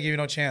 Yeah, they ain't give you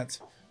no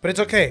chance. But it's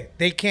okay.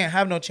 They can't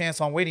have no chance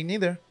on waiting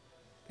either.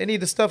 They need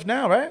the stuff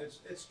now, right?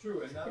 It's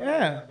true. And not Yeah. only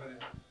that, but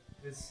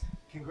it's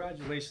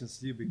congratulations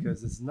to you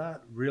because it's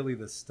not really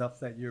the stuff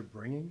that you're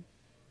bringing.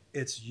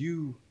 It's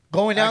you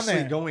Going down actually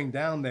there. going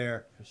down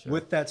there sure.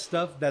 with that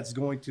stuff that's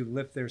going to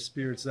lift their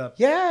spirits up.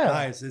 Yeah.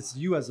 Guys, it's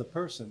you as a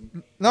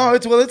person. No,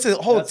 it's a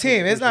whole That's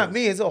team. what It's not it is.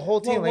 me. It's a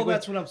whole team. Well,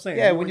 that's what I'm saying.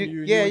 Yeah, You when and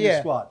you, you and your yeah.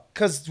 squad.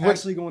 Because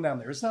Actually going down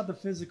there. It's not the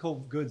physical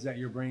goods that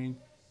you're bringing.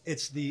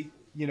 It's the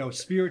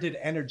spirited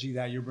energy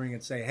that you're bringing.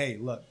 Say, hey,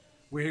 look,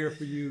 we're here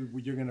for you.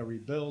 You're going to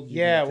rebuild.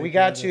 You're yeah, gonna we take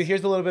care got of you. this.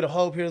 Here's a little bit of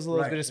hope. Here's a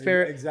little Right, bit of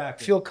spirit.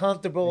 exactly. Feel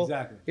comfortable.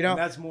 Exactly. You know, and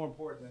that's more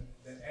important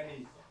than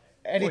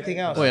anything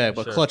else. Oh yeah,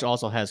 but Sure. Clutch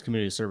also has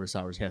community service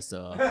hours. He has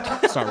to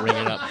start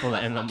ringing up for the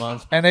end of the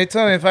month. And they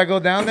told me if I go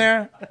down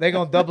there, they're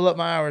gonna double up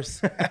my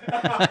hours.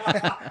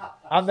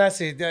 I'm not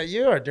saying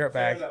you're a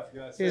dirtbag.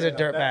 He's a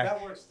dirtbag.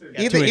 That works too.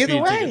 Yeah, 2 and Either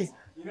 3 way. tickets.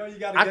 You know, you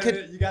got I to could-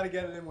 get it. You got to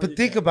get it in. When But you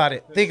think can. about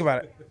it. Think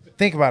about it.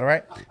 Think about it.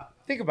 Right?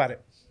 Think about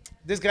it.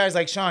 This guy's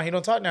like Sean. He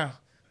don't talk now.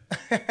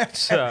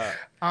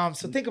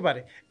 So think about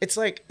it. It's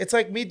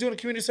like me doing a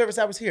community service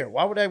hours here.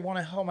 Why would I want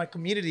to help my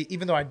community?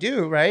 Even though I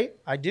do, right?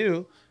 I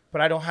do, but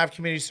I don't have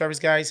community service,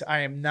 guys. I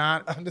am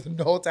not under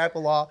no type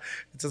of law.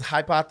 It's a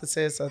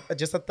hypothesis,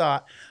 just a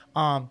thought.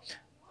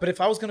 But if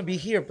I was gonna be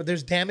here, but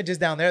there's damages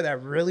down there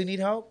that really need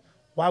help,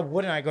 why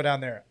wouldn't I go down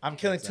there? I'm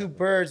killing two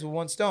birds with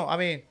one stone. I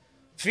mean,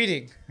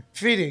 feeding.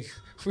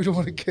 We don't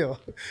want to kill.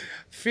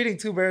 Feeding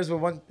two birds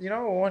with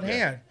one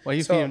hand. Why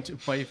you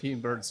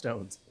feeding bird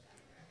stones?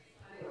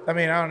 I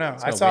mean, I don't know.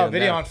 I saw a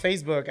video on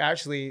Facebook.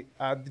 Actually,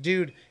 the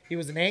dude, he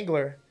was an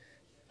angler,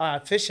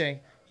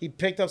 fishing. He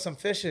picked up some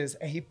fishes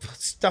and he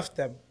stuffed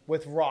them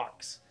with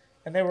rocks,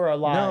 and they were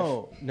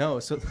alive. No.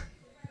 So,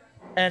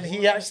 and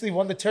he actually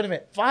won the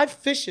tournament. 5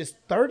 fishes,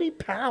 30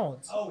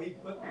 pounds. Oh, he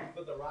put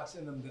the rocks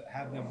in them to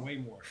have them weigh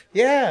more.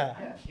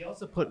 Yeah. he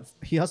also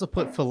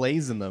put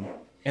fillets in them,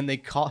 and they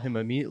caught him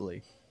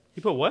immediately. He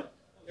put what?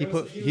 He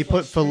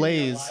put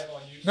fillets.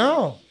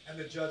 No. And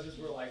the judges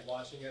were like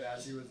watching it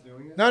as he was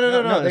doing it.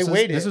 No. They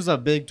waited. This was a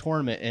big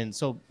tournament, and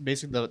so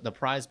basically the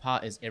prize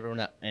pot is everyone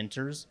that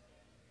enters.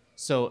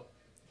 So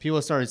people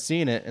started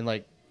seeing it, and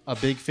like a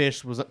big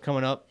fish was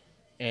coming up,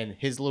 and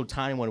his little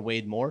tiny one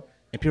weighed more,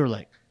 and people were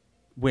like,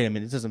 "Wait a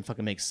minute, this doesn't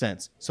fucking make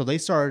sense." So they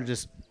started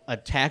just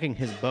attacking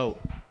his boat,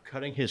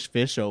 cutting his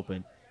fish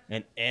open,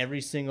 and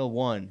every single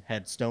one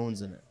had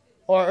stones in it.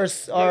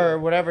 Or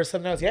whatever,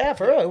 something else. Yeah,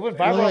 for real. It went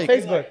viral on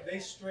Facebook. They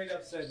straight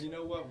up said, you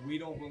know what? We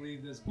don't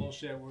believe this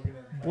bullshit. We're going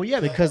to... Well, yeah,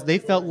 because they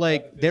felt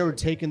like they were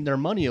taking their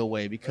money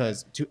away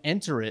because to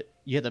enter it,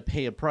 you had to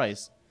pay a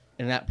price,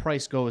 and that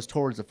price goes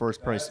towards the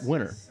first prize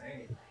winner.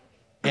 Insane.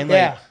 And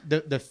like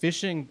the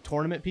fishing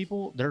tournament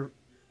people,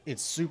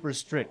 it's super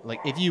strict.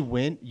 Like if you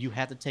win, you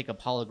have to take a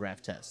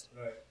polygraph test.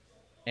 Right.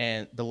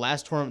 And the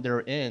last tournament they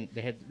were in,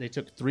 they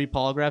took 3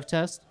 polygraph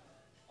tests,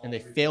 and they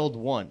failed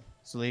 1,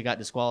 so they got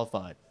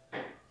disqualified.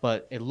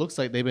 But it looks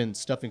like they've been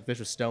stuffing fish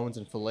with stones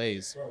and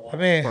fillets I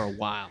mean, for a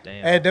while.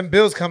 Damn. hey, them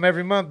bills come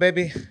every month,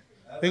 baby.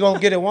 We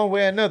gonna get it one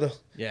way or another.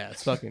 Yeah,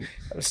 it's fucking.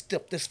 Gotta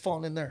stuff this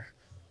phone in there.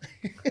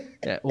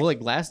 Yeah, well, like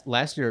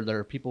last year, there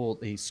were people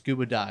they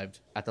scuba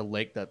dived at the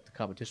lake that the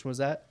competition was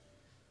at,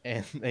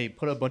 and they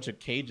put a bunch of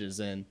cages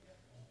in,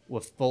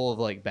 with full of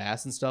like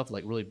bass and stuff,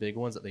 like really big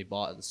ones that they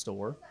bought at the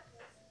store.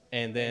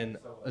 And then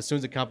as soon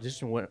as the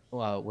competition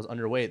was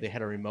underway, they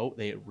had a remote.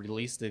 They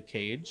released the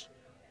cage,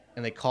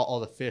 and they caught all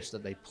the fish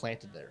that they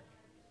planted there.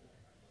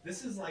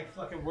 This is like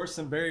fucking worse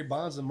than Barry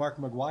Bonds and Mark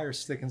McGuire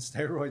sticking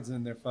steroids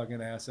in their fucking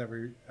ass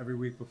every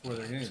week before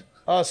their game.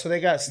 Oh, so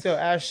they got still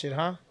ass shit,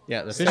 huh?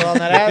 Yeah, the Still on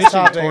that the ass fishing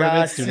topic.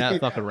 tournaments do not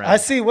fuck around. I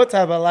see what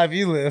type of life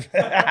you live.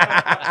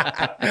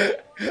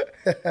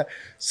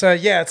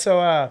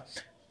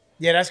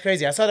 Yeah, that's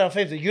crazy. I saw that on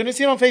Facebook. You're gonna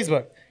see it on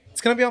Facebook.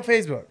 It's gonna be on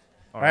Facebook.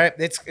 All right.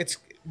 It's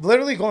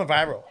literally going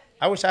viral.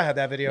 I wish I had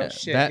that video. Yeah,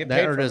 Shit, that get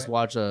paid or from just it.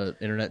 watch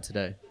Internet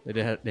Today.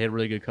 They had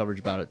really good coverage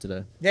about it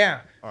today.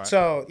 Yeah. right.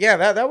 So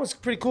yeah, that was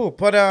pretty cool.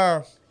 But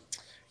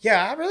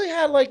yeah, I really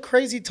had like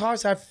crazy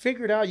talks. I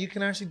figured out you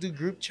can actually do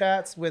group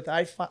chats with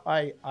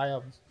FaceTime.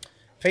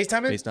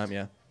 FaceTime,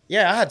 yeah.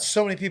 Yeah, I had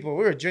so many people.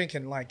 We were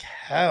drinking like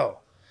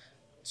hell.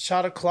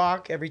 Shot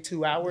o'clock every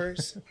 2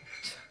 hours,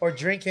 or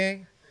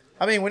drinking.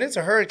 I mean, when it's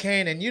a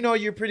hurricane and you know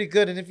you're pretty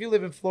good, and if you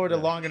live in Florida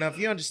long enough,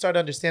 you start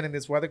understanding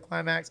this weather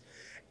climate.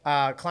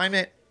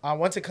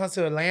 Once it comes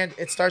to the land,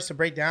 it starts to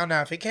break down.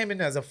 Now, if it came in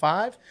as a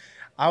 5,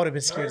 I would have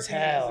been scared as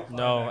hell.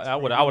 No, I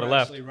would have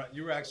left.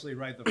 You were actually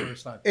right the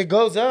first time. It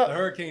goes up, The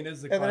hurricane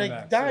is the and then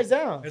climax. it dies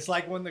down. It's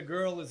like when the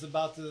girl is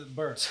about to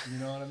birth. You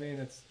know what I mean?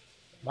 It's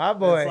My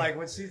boy. like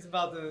when she's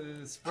about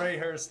to spray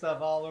her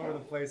stuff all over the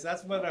place.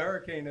 That's what a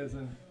hurricane is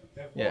in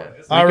Florida. Yeah.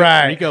 It's All not-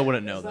 right. Rico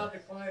wouldn't know It's not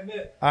that. the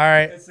climate. All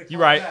right. It's the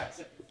You're right.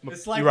 climax.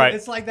 It's like You're right.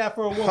 It's like that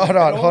for a woman.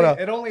 Hold on.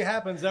 It only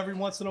happens every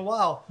once in a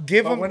while.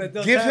 Give but him- when it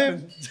does give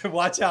happen,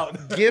 watch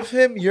out. Give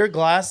him your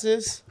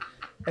glasses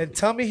and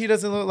tell me he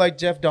doesn't look like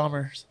Jeff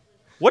Dahmer.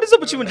 What is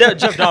up with you and Jeff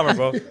Dahmer,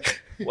 bro?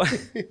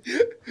 What?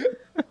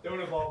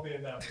 Don't involve me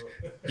in that,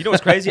 bro. You know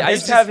what's crazy? I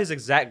used to have his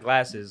exact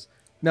glasses.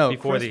 No,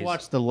 Before Chris these.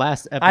 watched the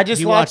last episode. I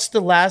just watched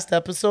the last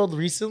episode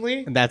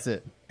recently. and that's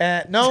it.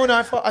 No,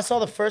 I saw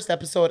the first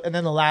episode and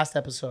then the last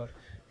episode.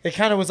 It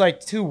kind of was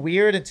like too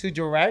weird and too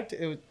direct.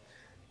 It was,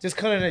 just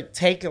couldn't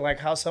take it like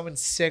how someone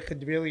sick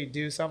could really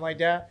do something like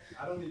that.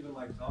 I don't even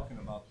like talking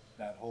about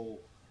that whole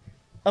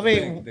I mean,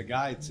 thing. The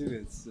guy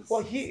too. It's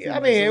well, it's it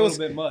a was.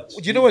 little bit much.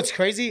 You know what's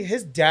crazy?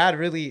 His dad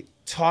really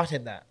taught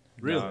him that.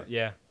 Really? No,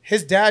 yeah.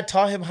 His dad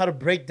taught him how to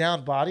break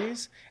down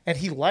bodies, and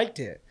he liked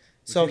it.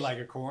 Was So he like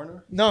a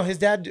coroner? no, his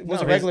dad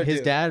was No, a regular his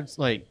dude. dad's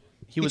like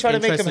he was tried to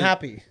make him interested-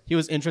 happy. He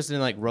was interested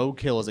in like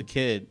roadkill as a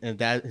kid, and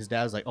his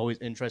dad was like always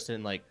interested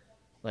in like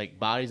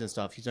bodies and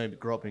stuff. He's going to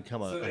grow up and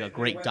become a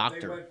great doctor.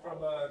 They went from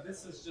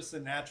this is just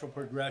a natural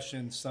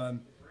progression,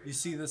 son. You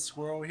see this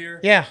squirrel here?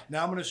 Yeah.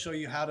 Now I'm going to show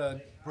you how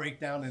to break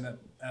down an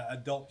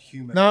adult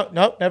human.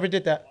 No, never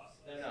did that.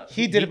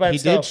 He did it by He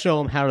himself. did show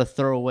him how to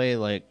throw away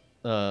like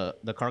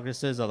the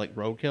carcasses of like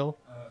roadkill.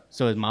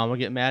 So his mom would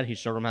get mad. He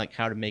showed him like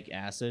how to make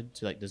acid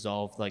to like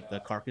dissolve like the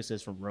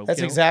carcasses from roadkill.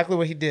 That's exactly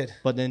what he did.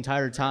 But the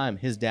entire time,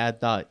 his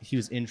dad thought he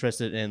was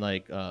interested in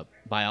like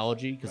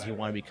biology because he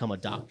wanted to become a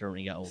doctor when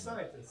he got older.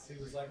 Scientist.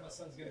 He was like, my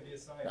son's going to be a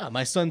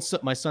scientist. Ah,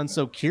 my son's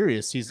so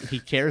curious. He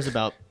cares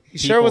about He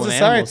people sure was and a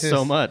animals scientist.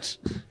 so much.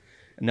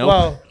 Nope.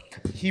 Well,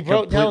 he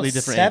wrote down Completely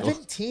different angle.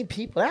 17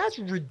 people. That's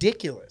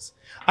ridiculous.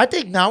 I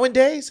think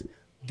nowadays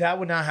that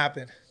would not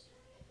happen.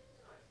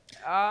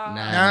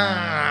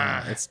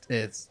 Nah.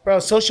 It's Bro,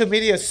 social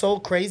media is so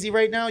crazy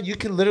right now. You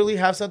can literally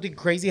have something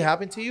crazy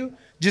happen to you.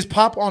 Just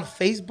pop on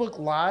Facebook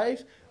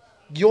Live.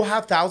 You'll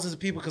have thousands of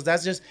people because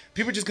that's just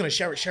people are just gonna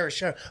share it.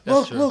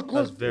 Look, true. look.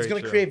 That's It's very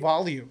gonna true. create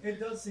volume. It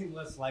does seem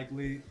less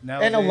likely now.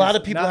 And a lot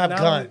of people have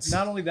guns.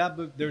 Not only that,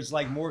 but there's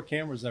like more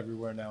cameras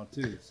everywhere now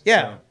too.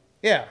 Yeah, So,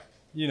 yeah,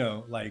 you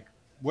know, like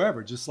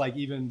wherever, just like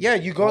even yeah.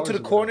 You go to bars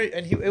the or corner,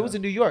 whatever. and it was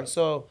in New York.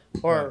 So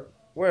or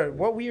where?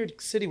 What weird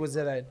city was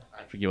that in?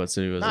 I forget what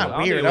city it was. Not I don't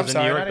think weird. it I'm was in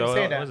sorry. New York, I didn't though.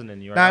 say It that. wasn't in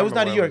New York. Nah, I it was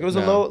not New remember York. It was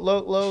a No.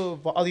 low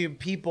volume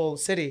people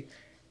city.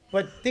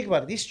 But think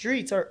about it. These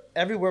streets are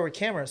everywhere with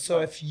cameras. So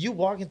if you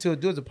walk into a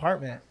dude's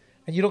apartment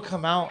and you don't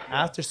come out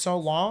after so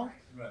long,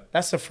 Right.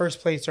 that's the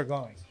first place they're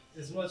going.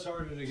 It's much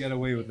harder to get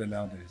away with it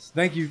nowadays.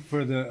 Thank you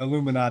for the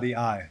Illuminati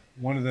eye.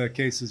 One of the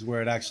cases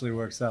where it actually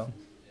works out.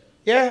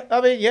 Yeah,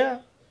 I mean, yeah.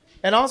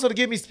 And also to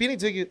give me speeding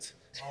tickets.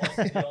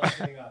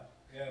 Yeah.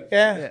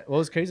 Yeah, what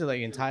was crazy, like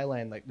in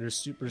Thailand, like they're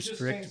super You just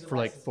strict change the for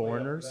like license plate on the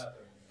foreigners bathroom.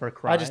 for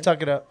crime. I just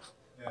tuck it up.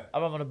 Yeah.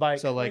 I'm on a bike.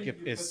 So like You if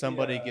put the,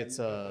 somebody you gets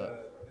put the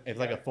if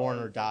like a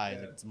foreigner dies,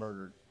 like it's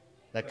murdered,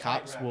 the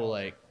cops will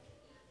like,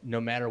 no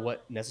matter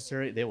what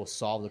necessary, they will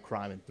solve the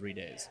crime in 3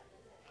 days.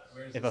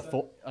 Where is If this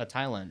at?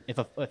 Thailand, if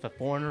a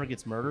foreigner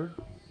gets murdered,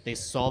 they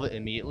solve it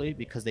immediately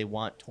because they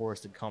want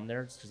tourists to come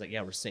there. It's just like,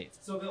 yeah, we're safe.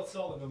 So they'll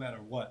solve it no matter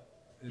what.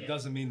 It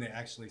doesn't mean they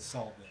actually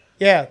solved it.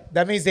 Yeah,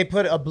 that means they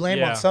put a blame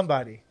Yeah. on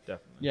somebody.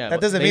 Definitely. Yeah, That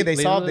but doesn't mean they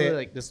solved literally,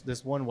 it. Like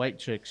this one white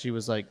chick, she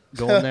was like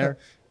going there,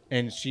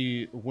 and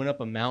she went up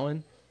a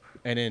mountain,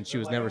 and then she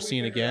was Like, never we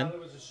seen figured again. out it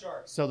was a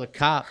shark. So the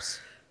cops,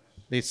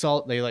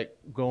 they're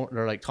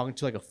like talking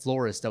to like a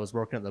florist that was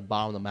working at the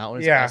bottom of the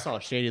mountain. Yeah. I saw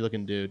a shady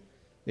looking dude.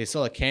 They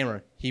saw a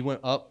camera. He went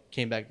up,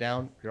 came back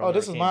down. girl Oh, never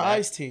this is came my back.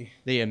 iced tea.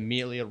 They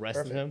immediately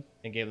arrested Perfect. him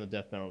and gave him the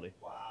death penalty.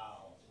 Wow.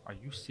 Are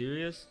you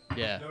serious?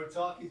 Yeah, No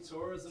talkie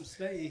tourism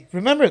stay.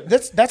 Remember,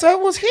 that's how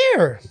it was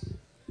here.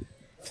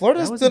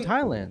 Florida's that was the. in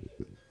Thailand.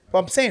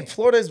 Well, I'm saying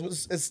Florida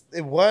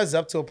it was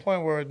up to a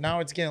point where now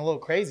it's getting a little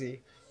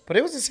crazy, but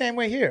it was the same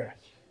way here.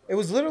 It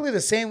was literally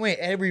the same way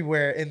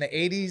everywhere in the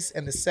 80s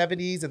and the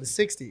 70s and the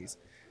 60s.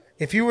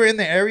 If you were in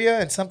the area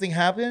and something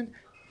happened,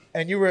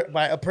 and you were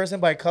by a person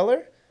by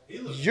color,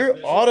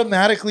 you're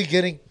automatically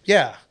getting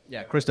Yeah,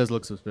 Chris does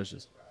look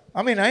suspicious.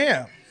 I mean, I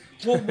am.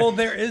 Well,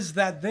 there is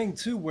that thing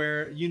too,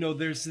 where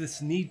there's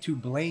this need to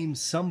blame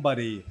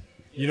somebody.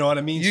 You know what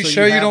I mean? You So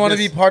sure you have don't want to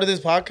be this- part of this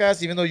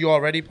podcast, even though you're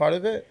already part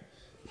of it?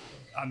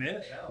 I'm in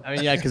it now. I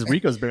mean, yeah, because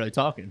Rico's barely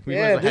talking. We,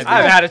 Yeah, might as this well I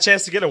have haven't had a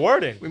chance to get a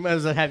word in. we might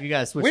as well have you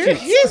guys switch We're,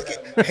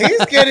 seats.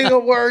 he's getting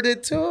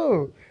awarded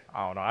too.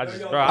 I don't know. I just,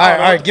 Yo, bro, all I right, don't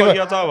know all right, what the give fuck it-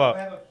 y'all talking I'm about.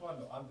 having fun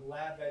though. I'm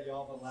glad that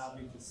y'all have allowed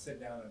me to sit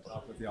down and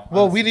talk with y'all.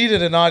 Well, honestly. we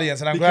needed an audience,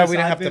 and I'm glad we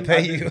Because didn't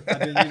have I've to been-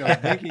 pay I've you.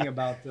 been, thinking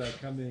about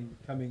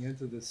coming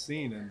into this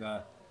scene and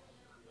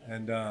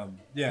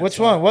yeah. Which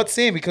so- one? What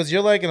scene? Because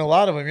you're like in a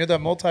lot of them. You're the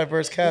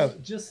multiverse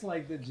Kev. Just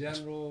like the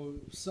general,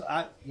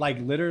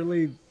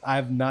 literally,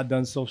 I've not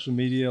done social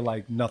media,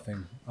 like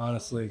nothing,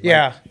 honestly. like,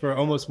 Yeah. for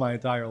almost my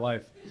entire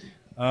life.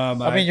 I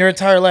mean, your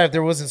entire life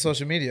there wasn't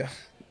social media.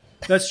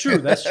 That's true.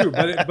 That's true.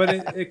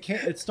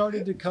 It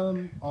started to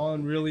come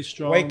on really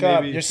strong. Wake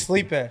up! maybe- You're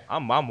sleeping.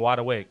 I'm wide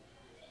awake.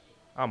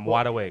 I'm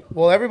wide awake.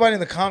 Well, everybody in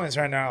the comments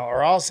right now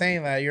are all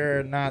saying that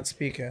you're not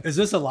speaking. Is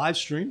this a live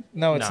stream?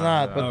 No, it's No,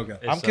 not. no. But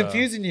Okay. I'm It's,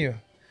 confusing you.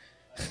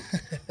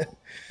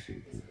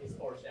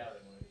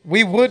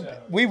 we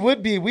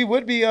would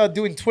be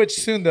doing Twitch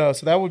soon though,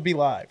 so that would be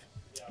live.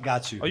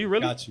 Got you. Oh, you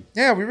really? Got you.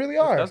 Yeah, we really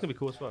are. That's gonna be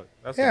cool as fuck.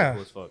 That's Yeah.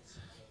 gonna be cool as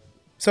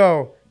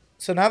fuck.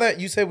 So now that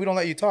you said we don't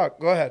let you talk,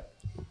 go ahead.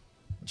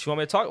 What you want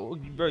me to talk,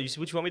 bro? What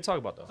you want me to talk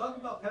about though? Talk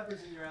about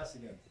peppers in your ass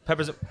again.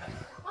 Peppers.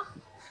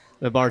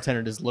 The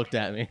bartender just looked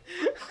at me.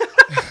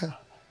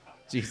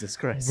 Jesus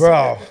Christ.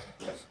 Bro.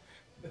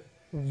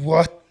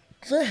 What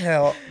the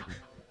hell?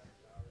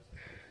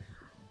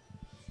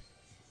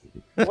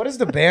 What is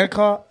the band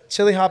called?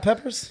 Chili Hot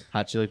Peppers?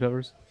 Hot chili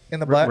peppers? In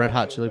the butt? Red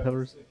hot chili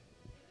peppers?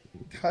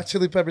 Hot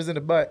Chili Peppers in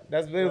the butt.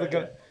 That's literally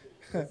gonna.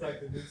 It's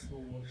like the new school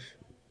one.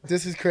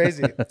 This is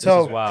crazy. This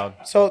So, is wild.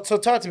 so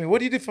talk to me. What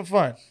do you do for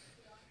fun?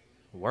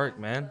 Work,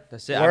 man.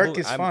 That's it. Work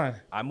is fun.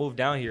 I moved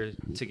down here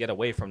to get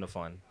away from the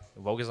fun.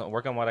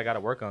 Work on what I gotta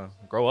work on.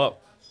 Grow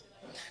up.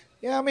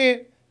 Yeah, I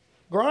mean,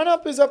 growing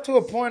up is up to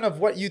a point of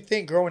what you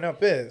think growing up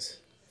is.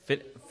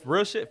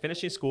 Real shit.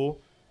 Finishing school.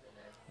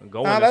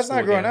 Going Nah, to that's school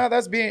not growing again, up.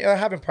 That's being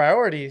having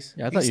priorities.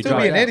 Yeah, I thought You'd you still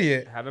be an dropped out.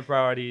 idiot. Having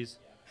priorities.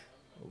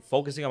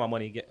 Focusing on my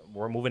money.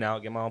 We're moving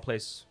out. Get my own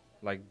place.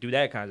 Like do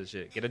that kinds of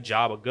shit. Get a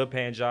job, a good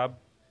paying job.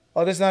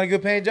 Oh, this not a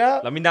good paying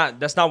job? Let me not.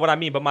 That's not what I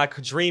mean. But my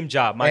dream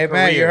job. My Hey, career.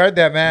 Matt, you heard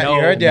that, Matt. No,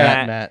 You heard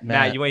that.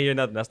 Matt. You ain't hear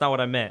nothing. That's not what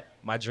I meant.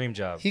 My dream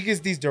job. He gets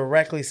these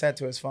directly sent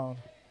to his phone.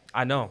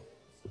 I know.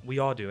 We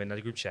all do in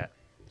the group chat.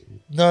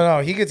 No,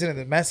 he gets it in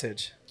the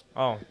message.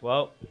 Oh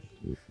well,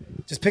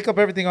 Just pick up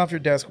everything off your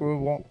desk. We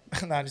won't.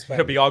 Nah, I'm just playing.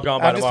 he'll be all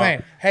gone by I'm just tomorrow.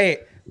 playing.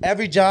 Hey,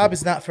 every job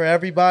is not for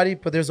everybody,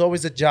 but there's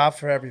always a job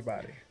for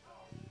everybody.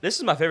 This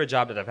is my favorite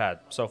job that I've had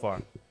so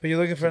far. But you're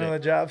looking for another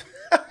job?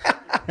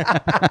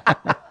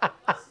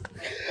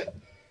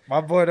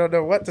 My boy don't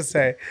know what to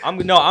say.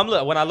 When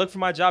I look for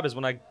my job is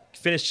when I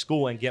finish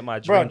school and get my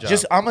Bro, dream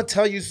job. I'm going to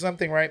tell you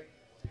something, right?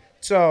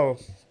 So,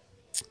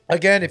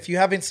 again, if you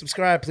haven't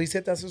subscribed, please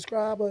hit that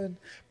subscribe button.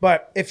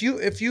 But if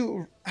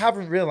you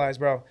haven't realized,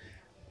 bro,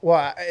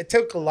 well, it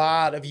took a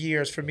lot of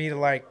years for me to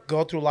like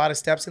go through a lot of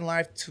steps in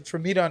life for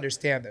me to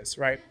understand this,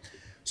 right?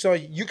 So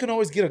you can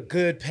always get a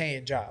good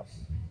paying job.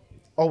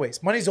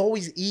 Always. Money's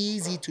always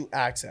easy to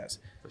access.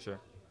 For sure.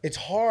 It's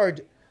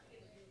hard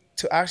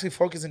to actually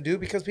focus and do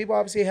because people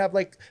obviously have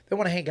like, they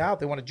want to hang out,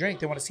 they want to drink,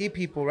 they want to see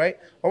people, right?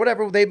 Or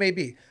whatever they may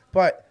be.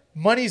 But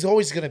money's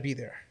always going to be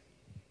there.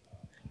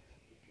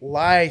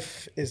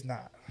 Life is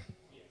not.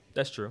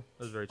 That's true.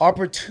 That's very true.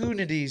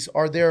 Opportunities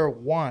are there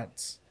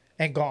once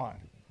and gone.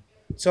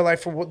 So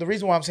like the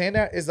reason why I'm saying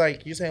that is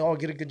like you're saying, oh,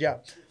 get a good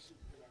job.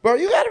 Bro,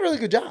 you got a really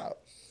good job.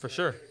 For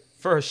sure.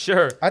 For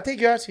sure. I think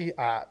you're actually,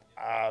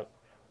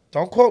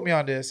 don't quote me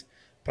on this,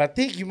 but I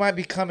think you might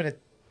be coming to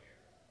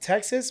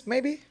Texas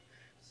maybe.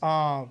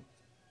 I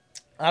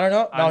don't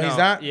know. No, he's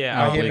not. Yeah,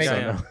 no, I don't think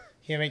so.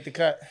 He didn't make the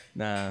cut.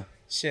 Nah.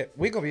 Shit,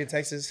 we gonna be in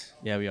Texas.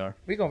 Yeah, we are.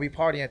 We gonna be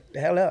partying the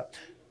hell up.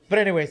 But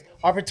anyways,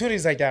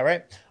 opportunities like that,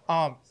 right?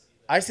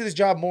 I see this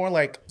job more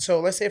like, so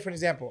let's say for an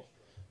example,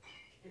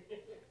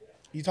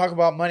 you talk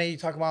about money, you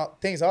talk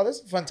about things. Oh, this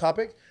is a fun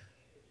topic.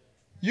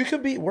 You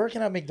could be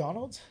working at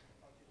McDonald's,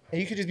 and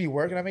you could just be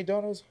working at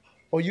McDonald's,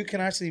 or you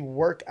can actually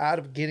work out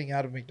of getting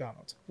out of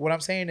McDonald's. What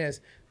I'm saying is,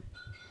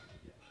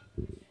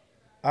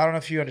 I don't know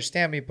if you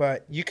understand me,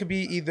 but you could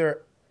be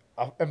either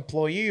an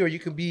employee or you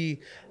could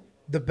be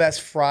the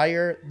best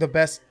fryer, the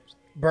best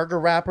burger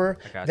wrapper.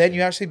 Then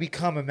you actually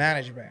become a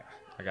management.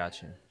 I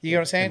got you. You know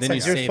what I'm saying? And then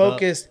It's you like save you're up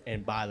focused.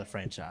 and buy the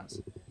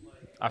franchise.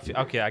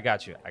 Okay, I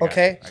got you.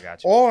 Okay. I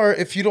got you. Or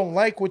if you don't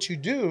like what you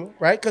do,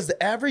 right? Because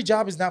every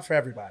job is not for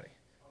everybody.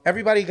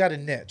 Everybody got a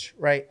niche,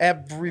 right?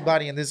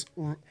 Everybody in this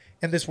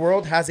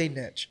world has a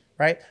niche,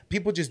 right?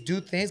 People just do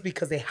things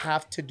because they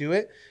have to do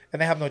it and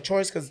they have no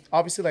choice because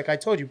obviously, like I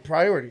told you,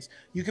 priorities.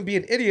 You can be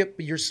an idiot,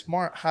 but you're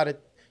smart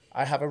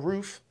I have a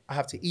roof, I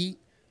have to eat.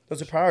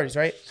 Those are priorities,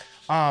 right?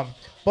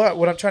 But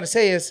what I'm trying to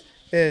say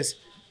is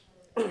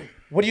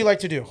what do you like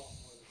to do?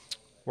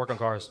 Work on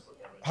cars.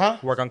 Huh?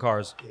 Work on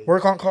cars.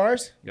 Work on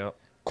cars? Yep.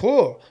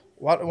 Cool.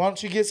 Why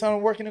don't you get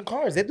someone working in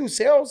cars? They do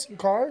sales in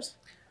cars.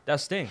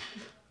 That's the thing.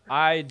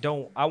 I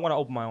want to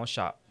open my own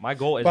shop. My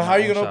goal is. But how are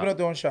you gonna open up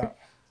your own shop?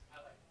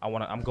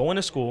 I'm going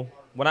to school.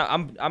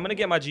 I'm gonna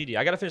get my GED.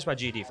 I gotta finish my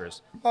GED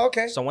first. Oh,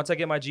 okay. So once I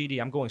get my GED,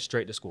 I'm going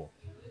straight to school.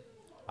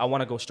 I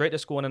want to go straight to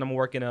school and then I'm gonna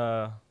work in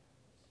a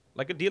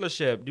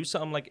dealership, do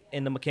something like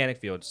in the mechanic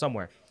field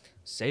somewhere.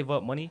 Save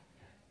up money.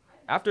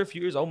 After a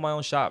few years, open my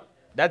own shop.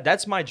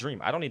 That's my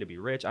dream. I don't need to be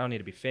rich. I don't need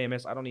to be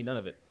famous. I don't need none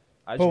of it.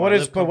 But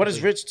what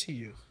is rich to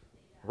you?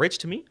 Rich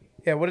to me?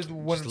 Yeah, what is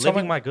when just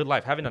living my good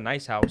life, having a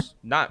nice house.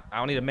 I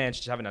don't need a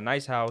mansion, just having a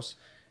nice house.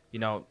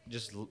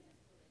 Just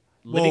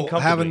living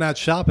comfortably. Having that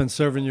shop and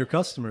serving your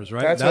customers,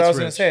 right? That's what I was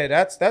rich. gonna say.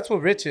 That's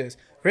what rich is.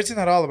 Rich is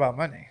not all about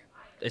money.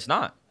 It's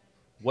not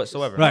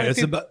whatsoever. Right.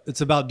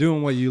 It's about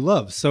doing what you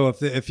love. So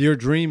if your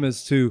dream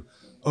is to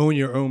own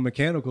your own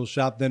mechanical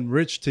shop, then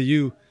rich to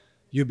you,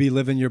 you'll be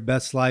living your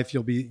best life.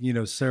 You'll be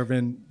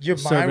serving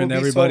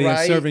everybody and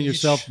serving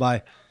yourself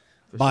by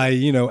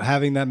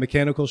having that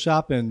mechanical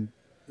shop and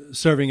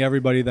serving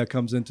everybody that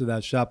comes into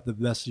that shop the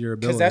best of your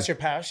ability. Because that's your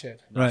passion.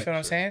 Right. You feel what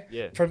I'm saying?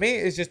 Yeah. For me,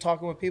 it's just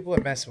talking with people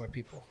and messing with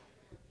people.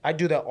 I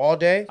do that all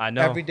day. I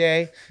know. Every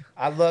day.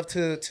 I love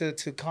to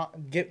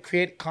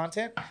create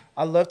content.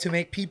 I love to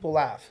make people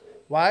laugh.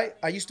 Why?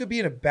 I used to be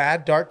in a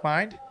bad, dark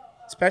mind,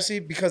 especially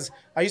because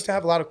I used to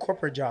have a lot of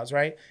corporate jobs,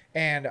 right?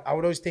 And I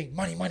would always think,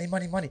 money, money,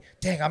 money, money.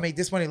 Dang, I made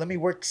this money. Let me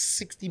work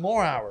 60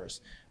 more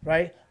hours,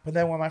 right? But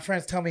then when my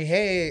friends tell me,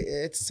 hey,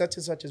 it's such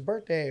and such's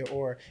birthday,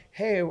 or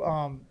hey,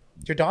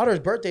 your daughter's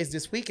birthday is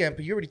this weekend,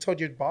 but you already told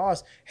your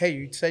boss, hey,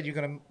 you said you're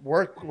going to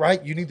work,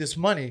 right? You need this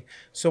money.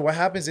 So what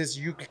happens is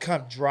you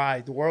become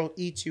dry. The world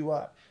eats you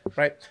up,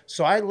 right?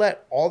 So I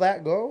let all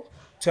that go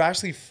to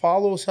actually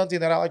follow something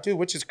that I like to do,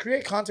 which is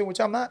create content, which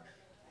I'm not.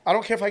 I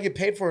don't care if I get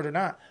paid for it or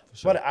not.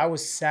 Sure. But I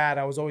was sad.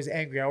 I was always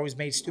angry. I always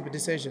made stupid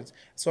decisions.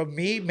 So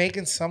me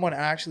making someone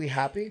actually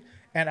happy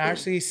and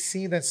actually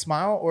see them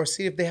smile or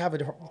see if they have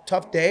a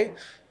tough day,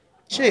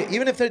 shit,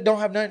 even if they don't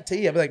have nothing to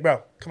eat, I'll be like,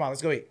 bro, come on,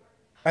 let's go eat.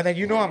 And then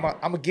I'm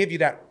going to give you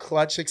that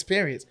clutch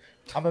experience.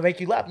 I'm going to make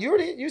you laugh.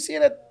 You see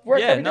it at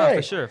work every day.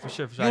 For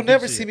sure. You'll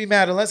never see me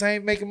mad unless I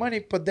ain't making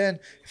money. But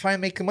then if I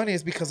ain't making money,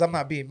 it's because I'm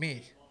not being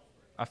me.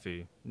 I feel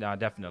you. No,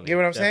 definitely. You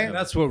know what I'm saying?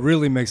 That's what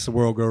really makes the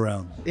world go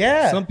round.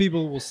 Yeah. Some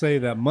people will say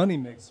that money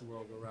makes the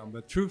world go round,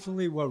 but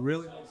truthfully, what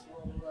really makes the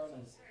world go round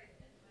is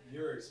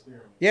your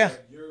experience. Yeah.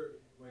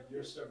 When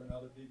you're serving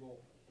other people,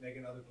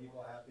 making other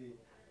people happy,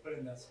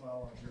 putting that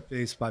smile on your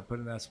face by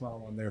putting that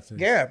smile on their face.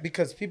 Yeah,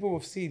 because people will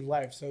see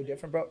life so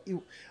different, bro.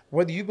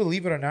 Whether you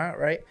believe it or not,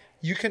 right?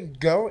 You can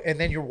go and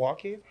then you're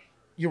walking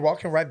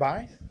right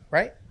by,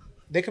 right?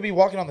 They could be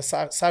walking on the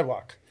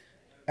sidewalk,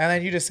 and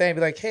then you just say and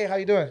be like, "Hey, how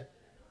you doing?"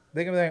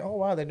 They're gonna be like, oh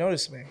wow, they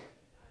noticed me.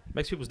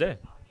 Makes people's day.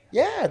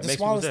 Yeah, the Makes smallest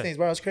people's day. things,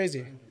 bro. It's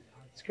crazy.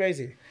 It's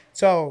crazy.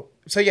 So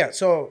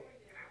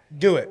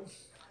do it.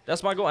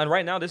 That's my goal. And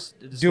right now, Do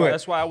it.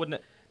 that's why I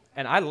wouldn't.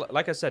 And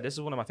like I said, this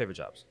is one of my favorite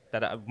jobs.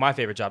 My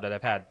favorite job that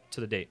I've had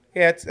to the date.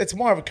 Yeah, it's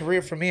more of a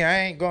career for me.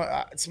 I ain't going.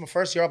 It's my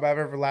first job I've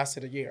ever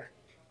lasted a year.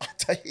 I'll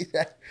tell you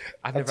that.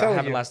 I I'm haven't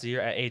telling you. lasted a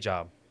year at a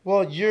job.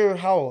 Well, you're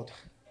how old?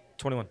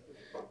 21.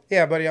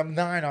 Yeah, buddy, I'm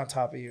 9 on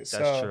top of you.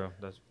 That's true.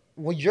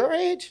 Well, your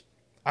age,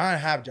 I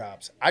didn't have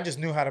jobs. I just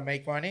knew how to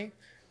make money.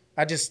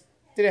 I just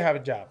didn't have a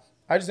job.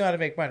 I just knew how to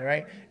make money,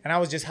 right? And I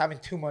was just having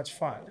too much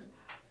fun.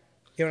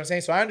 You know what I'm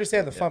saying? So I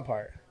understand the fun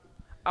part.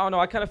 I don't know.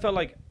 I kind of felt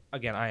like,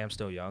 again, I am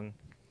still young,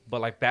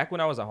 but like back when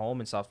I was at home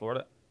in South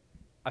Florida,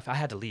 if I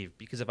had to leave,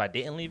 because if I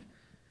didn't leave,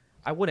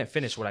 I wouldn't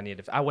finish what I needed.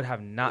 If I would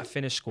have not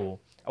finished school,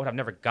 I would have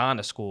never gone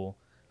to school.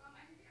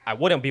 I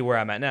wouldn't be where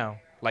I'm at now.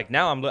 Like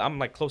now, I'm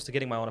like close to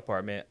getting my own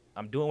apartment.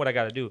 I'm doing what I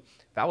got to do.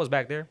 If I was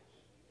back there,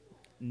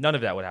 none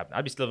of that would happen.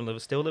 I'd be still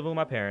living with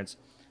my parents,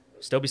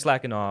 still be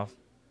slacking off,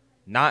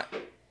 not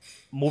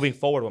moving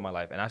forward with my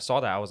life. And I saw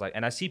that. I was like,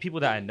 and I see people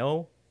that I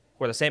know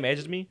who are the same age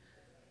as me,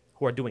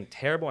 who are doing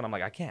terrible, and I'm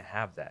like, I can't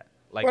have that.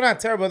 Like, Well, not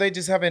terrible. They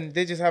just haven't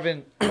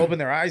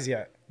opened their eyes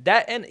yet.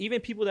 that, and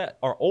even people that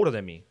are older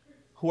than me,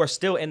 who are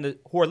still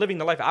who are living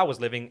the life I was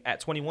living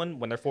at 21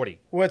 when they're 40.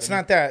 Well, it's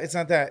not that. It's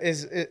not that.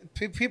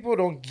 People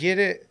don't get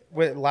it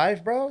with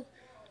life, bro.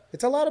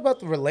 It's a lot about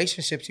the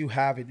relationships you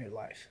have in your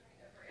life.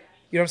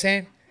 You know what I'm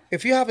saying?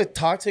 If you have a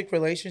toxic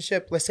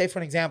relationship, let's say for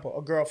an example,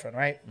 a girlfriend,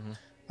 right?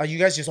 Mm-hmm. You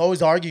guys just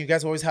always argue. You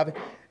guys always have it.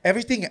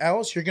 Everything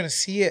else, you're gonna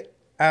see it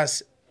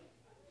as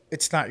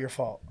it's not your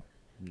fault.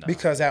 No.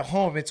 Because at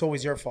home, it's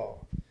always your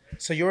fault.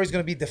 So you're always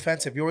going to be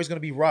defensive. You're always going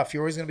to be rough.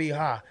 You're always going to be,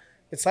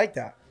 It's like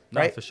that,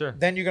 No, right? for sure.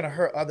 Then you're going to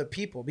hurt other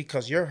people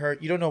because you're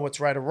hurt. You don't know what's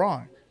right or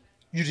wrong.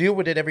 You deal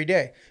with it every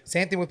day.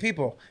 Same thing with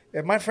people.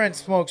 If my friend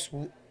smokes,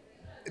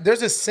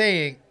 there's a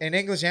saying in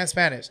English and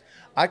Spanish.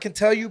 I can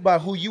tell you by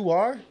who you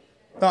are.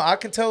 No, I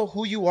can tell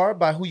who you are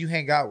by who you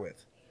hang out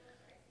with.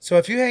 So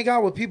if you hang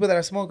out with people that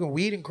are smoking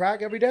weed and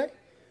crack every day,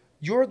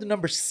 you're the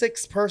number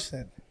 6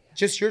 person.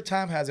 Just your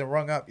time hasn't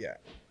rung up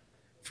yet.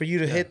 For you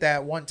to hit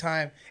that one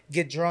time,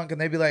 get drunk,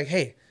 and they be like,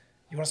 hey,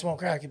 you want to smoke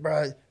crack,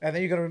 bro? And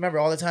then you're going to remember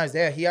all the times,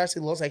 yeah, he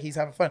actually looks like he's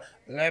having fun.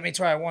 Let me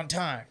try it one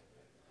time.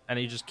 And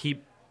you just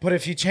keep. But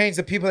if you change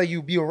the people that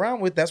you be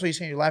around with, that's why you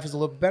change your life is a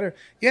little bit better.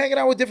 You're hanging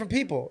out with different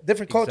people,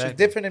 different cultures,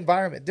 Exactly. different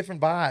environment,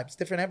 different vibes,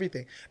 different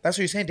everything. That's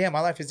what you're saying. Damn,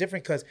 my life is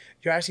different because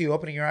you're actually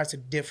opening your eyes to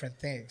different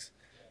things.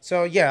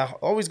 So, yeah,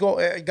 always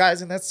go,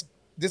 guys, and this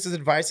is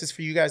advice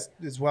for you guys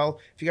as well.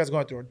 If you guys are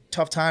going through a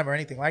tough time or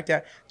anything like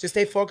that, just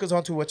stay focused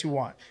onto what you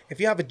want. If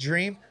you have a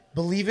dream,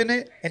 believe in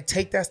it and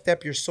take that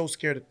step you're so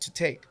scared to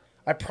take.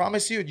 I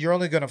promise you, you're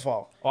only going to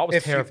fall. Oh, I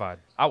was terrified.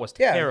 I was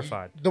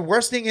terrified. The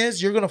worst thing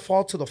is you're going to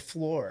fall to the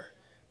floor.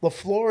 The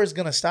floor is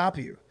going to stop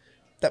you.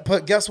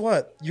 But guess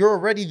what? You're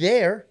already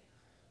there.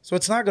 So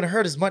it's not going to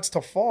hurt as much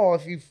to fall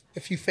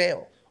if you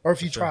fail or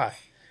if you try.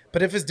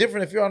 But if it's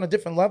different, if you're on a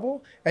different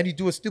level and you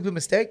do a stupid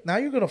mistake, now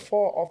you're going to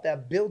fall off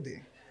that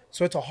building.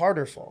 So it's a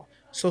harder fall.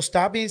 So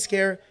stop being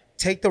scared,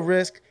 take the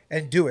risk,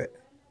 and do it.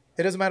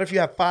 It doesn't matter if you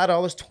have $5,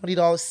 $20,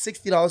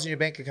 $60 in your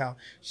bank account.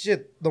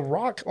 Shit, The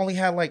Rock only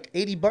had like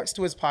 $80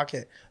 to his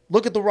pocket.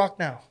 Look at The Rock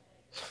now.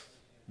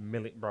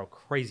 Bro,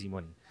 crazy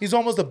money. He's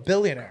almost a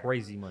billionaire.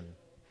 Crazy money.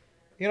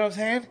 You know what I'm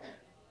saying?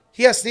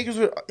 He has sneakers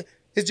with.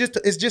 It's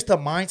just a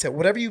mindset.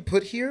 Whatever you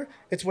put here,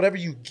 it's whatever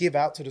you give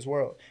out to this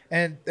world.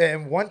 And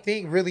one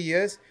thing really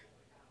is,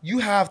 you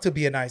have to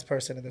be a nice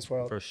person in this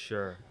world. For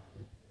sure.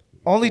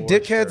 Only For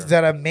dickheads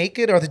sure. that make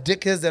it are the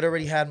dickheads that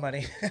already had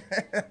money.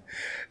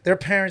 Their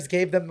parents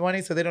gave them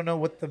money, so they don't know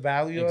what the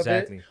value of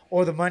Exactly. it,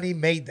 or the money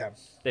made them.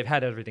 They've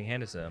had everything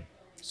handed to them.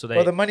 So they.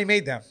 Or the money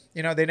made them.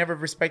 You know, they never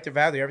respected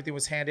value. Everything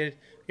was handed,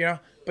 you know.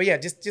 But yeah,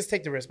 just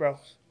take the risk, bro.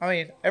 I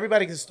mean,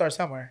 everybody can start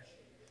somewhere.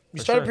 You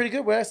For started sure. pretty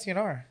good with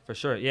STNR. For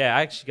sure. Yeah,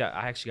 I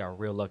actually got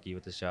real lucky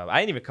with this job. I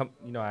didn't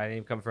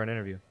even come for an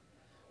interview.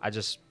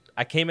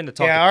 I came in to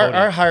talk to Yeah, Cody.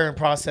 our hiring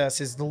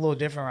process is a little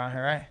different around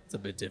here, right? It's a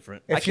bit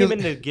different. I If you- came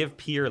in to give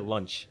Pierre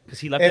lunch because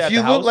he left it If at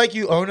you the look house. like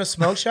you own a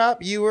smoke shop,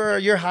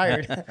 you're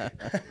hired. And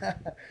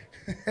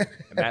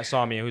Matt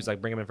saw me and he was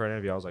like, bring him in for an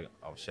interview. I was like,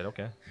 oh shit,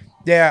 okay.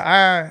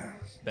 Yeah,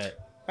 Bet.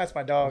 that's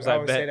my dog. Was I I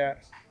always bet? say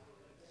that.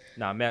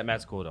 Nah,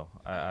 Matt's cool though.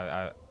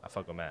 I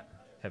fuck with Matt.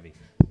 Heavy.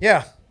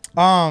 Yeah.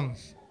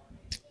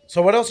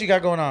 So what else you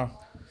got going on?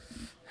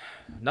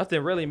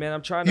 Nothing really, man.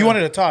 I'm trying to. You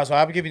wanted to talk, so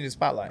I'll be giving you the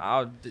spotlight.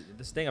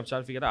 This thing I'm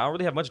trying to figure it out. I don't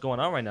really have much going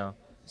on right now.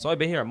 So I've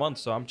been here a month,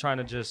 so I'm trying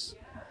to just.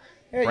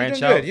 Yeah, you're branch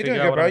doing out, good. You're figure doing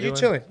out good, what bro. I'm You're doing.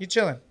 chilling. You're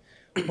chilling.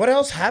 What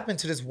else happened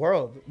to this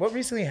world? What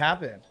recently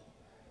happened?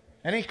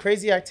 Any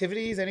crazy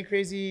activities? Any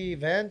crazy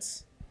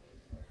events?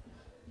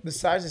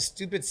 Besides the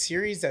stupid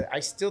series that I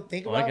still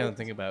think All I about? can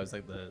think about is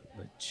like the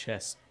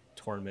chess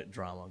tournament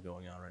drama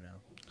going on right now.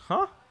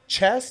 Huh?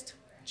 Chess?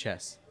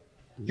 Chess.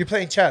 You're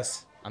playing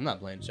chess. I'm not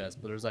playing chess,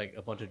 but there's like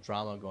a bunch of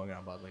drama going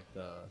on about like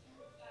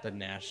the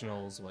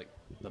nationals, like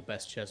the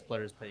best chess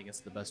players play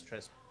against the best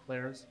chess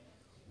players,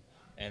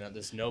 and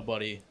this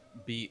nobody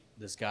beat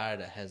this guy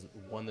that has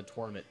won the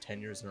tournament 10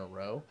 years in a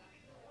row.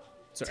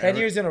 So 10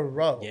 years in a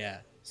row. Yeah.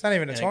 It's not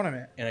even a And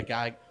tournament. And a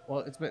guy, well,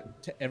 it's been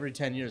every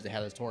 10 years they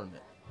have this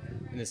tournament.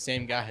 And the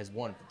same guy has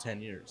won for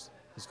 10 years.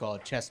 He's called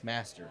a chess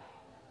master.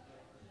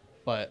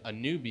 But a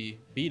newbie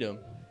beat him.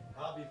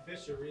 Bobby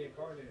Fischer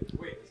reincarnated.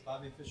 Wait, is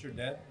Bobby Fischer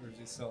dead or is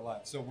he still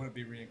alive? So wouldn't it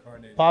be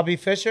reincarnated? Bobby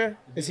Fischer?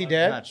 Is he I'm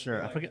dead? not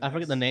sure. I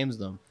forget the names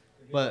of them.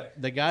 But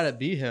the guy that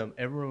beat him,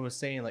 everyone was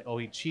saying like, oh,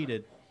 he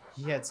cheated.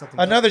 He had something.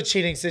 Another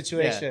cheating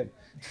situation.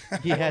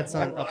 He had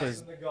something up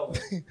his.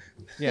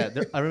 Yeah,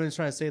 everyone's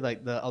trying to say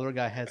like the other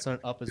guy had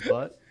something up his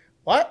butt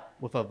What?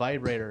 with a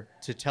vibrator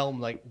to tell him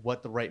like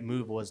what the right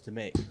move was to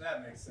make.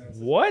 That makes sense.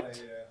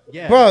 What?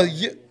 Yeah, Bro,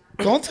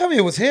 don't tell me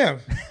it was him.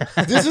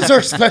 This is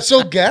our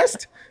special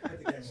guest?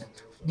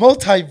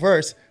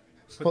 Multiverse.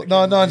 Well,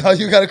 no.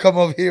 You got to come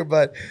over here,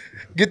 bud.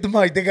 Get the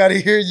mic. They got to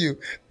hear you.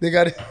 They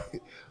got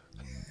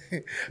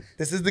to.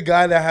 This is the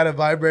guy that had a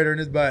vibrator in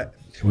his butt.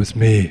 It was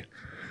me.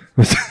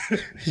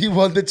 He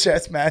won the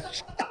chess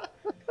match.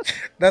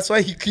 That's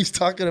why he keeps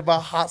talking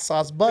about hot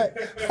sauce butt.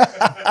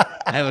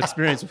 I have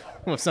experience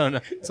with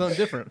something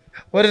different.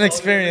 What an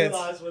experience.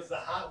 All I realized was the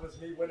hot was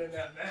me winning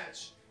that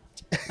match.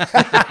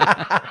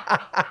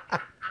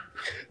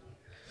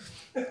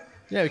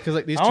 Yeah, because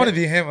like these. I want to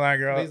be him, my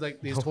girl.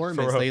 These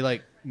tournaments, real. they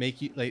like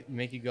make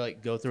you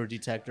go through a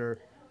detector,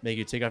 make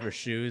you take off your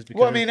shoes. Because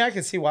Well, I mean, I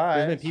can see there's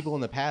why. been people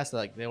in the past that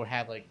like they would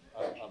have like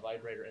a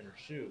vibrator in their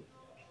shoe,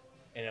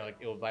 and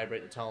it would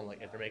vibrate to tell them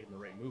like if they're making the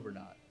right move or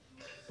not.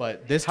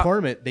 But this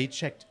tournament, they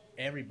checked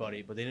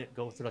everybody, but they didn't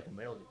go through like a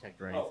metal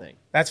detector or anything.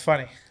 That's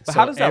funny. But So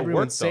how does that work,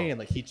 everyone's though? saying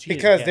like he cheated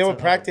Because they against will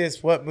another.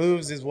 practice what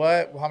moves is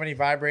what, how many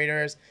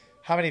vibrators,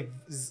 how many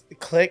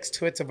clicks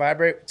to it to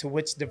vibrate to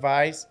which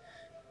device.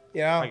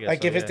 You know, guess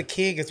like so, if it's yeah. the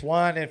king, it's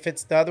one. If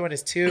it's the other one,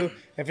 it's two.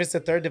 If it's the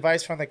third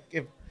device from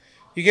if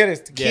you get it,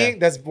 it's the king, Yeah.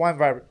 that's one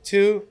vibrator.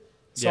 Two,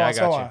 so Yeah, I on, so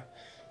got you. on.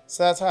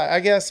 So that's how I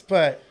guess.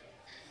 But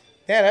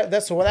yeah,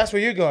 that's where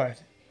you're going.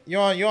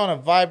 You're on a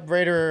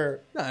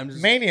vibrator No, I'm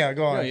just, mania you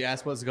going. know, you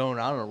ask what's going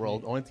on in the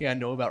world. The only thing I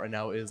know about right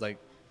now is like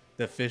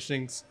the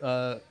fishing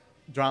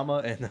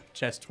drama and the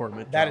chess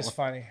tournament. That drama. is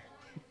funny.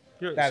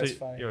 You're, That so is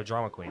funny. You're a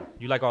drama queen.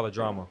 You like all the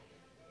drama.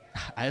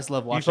 I just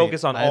love You watching.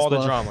 focus on I just all the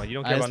love- drama. You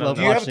don't care I about just love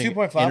nothing Do you have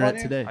a watching 2.5 on Internet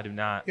you? Today. I do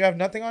not. You have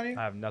nothing on you?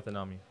 I have nothing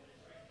on me.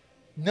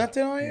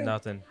 Nothing on you?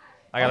 Nothing.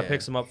 I gotta Yeah.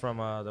 pick some up from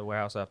the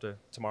warehouse after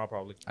tomorrow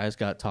probably. I just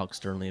got talked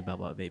sternly about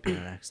vaping in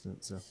an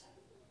accident. So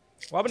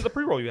What happened to the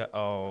pre-roll you had?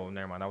 Oh,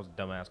 never mind. That was a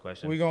dumbass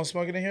question. We gonna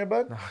smoke it in here,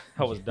 bud?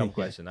 That was a dumb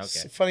question. It's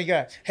Okay. a funny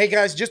guy. Hey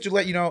guys, just to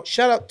let you know,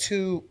 shout out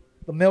to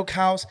the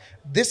Milkhouse.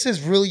 This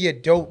is really a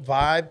dope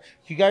vibe.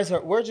 You guys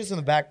we're just in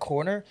the back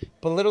corner,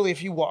 but literally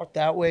if you walk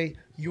that way,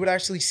 you would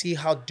actually see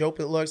how dope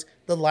it looks.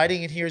 The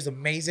lighting in here is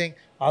amazing.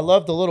 I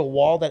love the little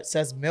wall that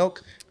says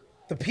milk.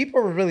 The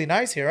people were really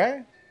nice here,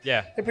 right?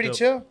 Yeah. They're pretty dope.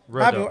 chill.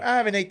 Real I dope.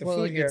 haven't ate the well,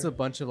 food like, here. it's a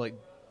bunch of like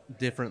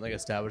different like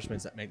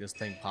establishments that make this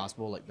thing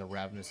possible, like the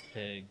Ravenous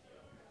Pig,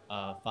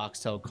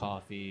 Foxtail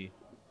Coffee,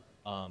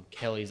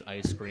 Kelly's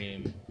Ice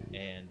Cream,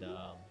 and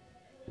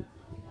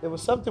It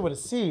was something with a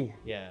C.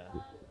 yeah.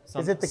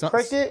 Is it the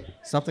Cricket?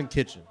 Something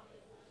Kitchen.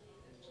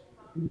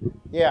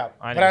 Yeah,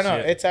 I but I didn't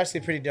know see it. it's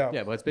actually pretty dope.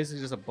 Yeah, but it's basically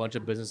just a bunch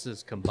of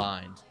businesses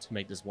combined to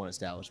make this one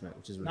establishment,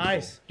 which is really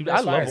Nice. Dude,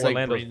 That's I love fire. It's like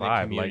Orlando's bringing the vibe.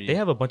 Like community. they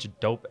have a bunch of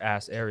dope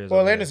ass areas.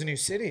 Well, over there. Orlando's a new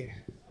city.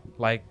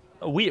 Like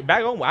we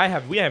back home.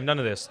 We have none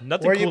of this.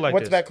 Nothing Where cool you? like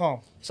What's this. back home?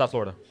 South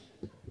Florida.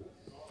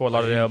 Fort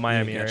Lauderdale,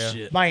 Miami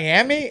area.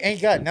 Miami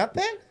ain't got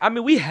nothing. I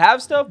mean, we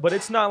have stuff, but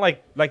it's not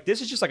like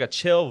this is just like a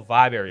chill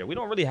vibe area. We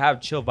don't really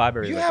have chill vibe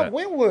areas. You like have that.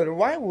 Wynwood or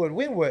Winewood.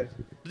 Wynwood.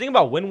 The thing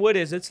about Wynwood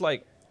is it's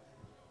like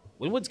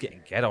Wynwood's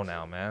getting ghetto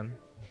now, man.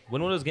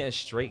 Wynwood is getting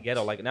straight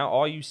ghetto. Like now,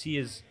 all you see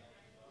is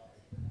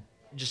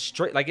just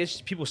straight. Like it's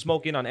just people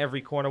smoking on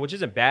every corner, which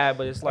isn't bad,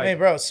 but it's like I mean,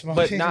 bro,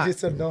 smoking not-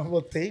 is a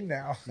normal thing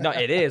now. no,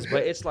 it is,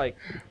 but it's like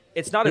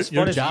it's not as fun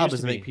Your as it job used is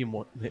to to make be.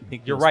 people.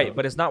 You're right,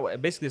 but it's not.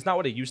 Basically, it's not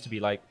what it used to be.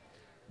 Like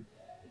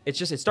it's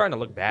starting to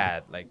look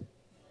bad. Like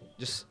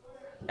just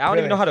I don't Really?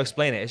 even know how to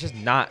explain it. It's just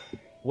not.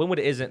 Wynwood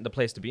isn't the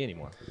place to be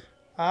anymore.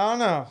 I don't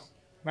know.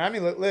 Miami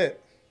look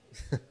lit.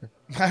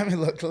 Miami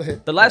look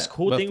lit. The last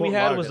cool but thing we Fort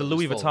had was the Lauderdale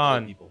Louis was full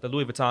of Vuitton, people. the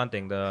Louis Vuitton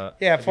thing. The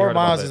Yeah, have you 4 heard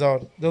about miles it? is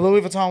old. The Louis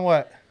Vuitton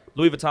what?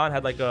 Louis Vuitton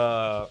had like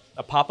a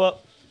pop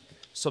up,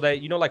 so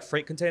that like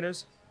freight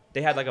containers,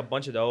 they had like a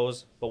bunch of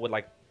those, but with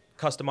like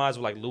customized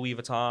with like Louis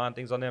Vuitton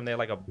things on them. They had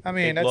like a I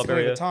mean, big that's blow-up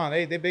Louis area.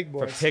 Vuitton. They big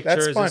boys. pictures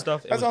that's and fun.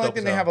 stuff, it That's was the only dope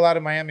thing as they hell. have a lot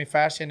of Miami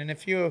fashion. And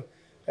if you,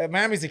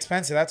 Miami's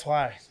expensive. That's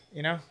why,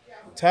 to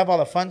have all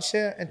the fun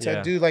shit and to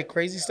Yeah. do like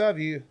crazy stuff,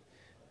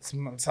 it's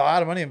a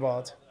lot of money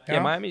involved. you Yeah,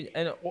 know? Miami,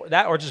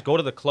 or just go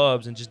to the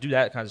clubs and just do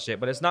that kind of shit.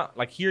 But it's not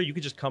like here. You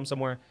could just come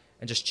somewhere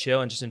and just chill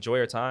and just enjoy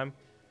your time.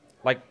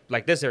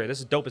 Like this area, this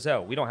is dope as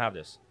hell. We don't have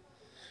this.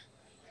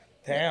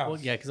 Damn. Well,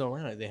 yeah, because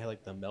Atlanta they have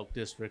like the Milk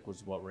District, which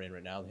is what we're in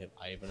right now. They have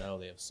Ivanhoe,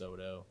 they have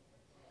Soto,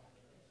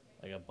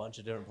 like a bunch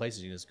of different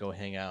places you can just go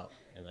hang out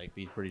and like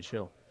be pretty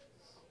chill.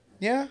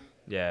 Yeah,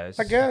 Yeah, it's,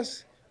 I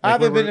guess. I Like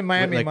haven't where been in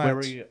Miami like much. where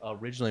we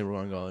originally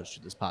were going to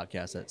shoot this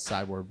podcast at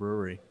Sideward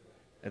Brewery.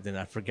 And then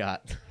I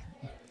forgot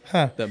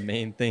Huh. the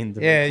main thing.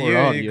 To Yeah, record you're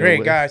audio great,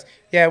 with. guys.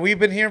 Yeah, we've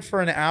been here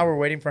for an hour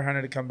waiting for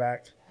Hunter to come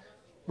back.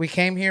 We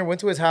came here, went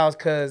to his house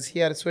because he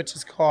had to switch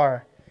his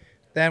car.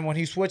 Then when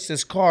he switched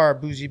his car,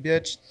 bougie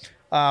bitch,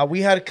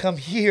 we had to come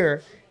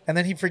here, and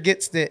then he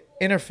forgets the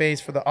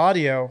interface for the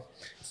audio.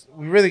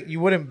 You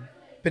wouldn't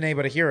been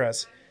able to hear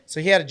us.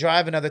 So he had to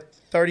drive another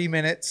 30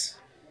 minutes.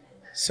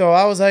 So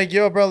I was like,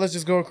 yo, bro, let's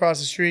just go across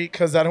the street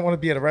because I don't want to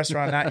be at a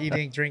restaurant not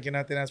eating, drinking,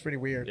 nothing. That's pretty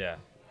weird. Yeah.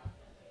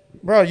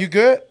 Bro, you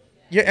good?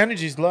 Your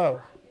energy's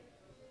low.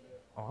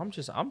 Oh, I'm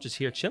just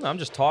here chilling. I'm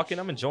just talking.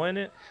 I'm enjoying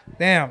it.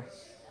 Damn.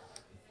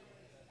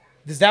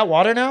 Is that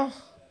water now?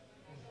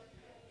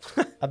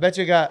 I bet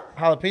you got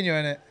jalapeno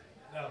in it.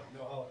 No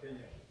jalapeno.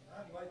 I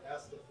might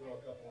ask to throw a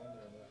couple in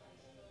there,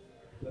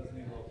 but doesn't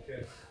need a little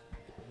kick.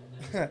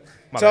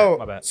 My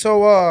bad.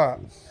 So,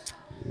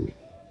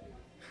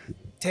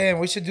 damn,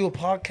 we should do a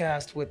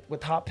podcast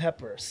with hot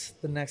peppers.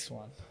 The next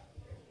one.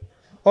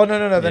 Oh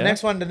no. The Yeah?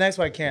 next one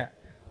I can't.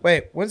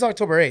 Wait, when's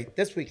October 8th?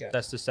 This weekend.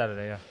 That's this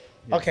Saturday, yeah.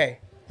 Okay,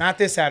 not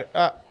this Saturday.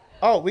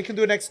 We can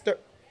do it next.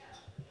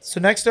 So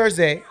next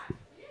Thursday,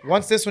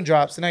 once this one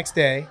drops, the next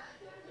day.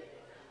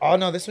 Oh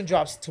no, this one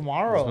drops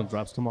tomorrow. This one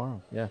drops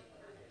tomorrow. Yeah.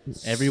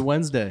 Every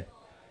Wednesday.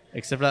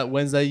 Except for that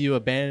Wednesday you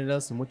abandoned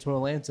us and went to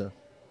Atlanta.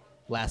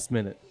 Last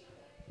minute.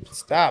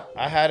 Stop!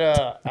 I had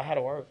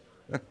to work.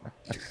 It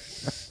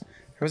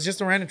was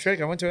just a random trick.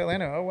 I went to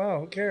Atlanta. Oh well,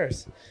 who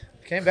cares?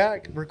 Came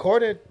back,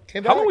 recorded,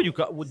 came back. How long were you?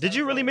 Did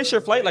you really miss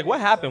your flight? Like,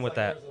 what happened with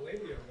that? There's a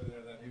lady over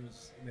there that he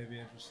was maybe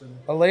interested in.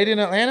 A lady in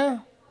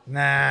Atlanta?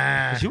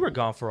 Nah. 'Cause you were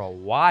gone for a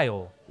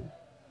while.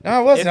 No, I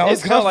wasn't. I was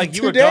It gone felt like for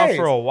you 2 were days. gone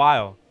for a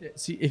while.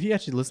 See, if you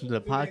actually listen to the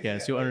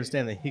podcast, you'll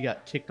understand that he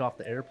got kicked off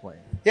the airplane.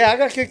 Yeah, I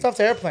got kicked off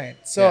the airplane.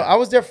 So Yeah. I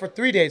was there for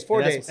 3 days,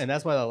 4 days. And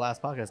that's why the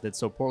last podcast did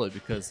so poorly,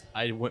 because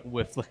I went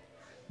with like,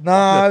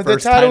 Nah, the the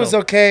first title was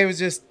title. okay. It was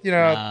just, the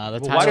Well,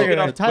 title, why'd you get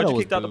the off? title Why'd you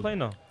was kicked out the booed. plane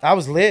though? I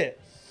was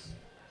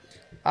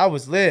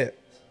lit.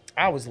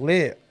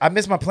 I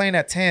missed my plane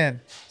at 10.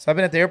 So I've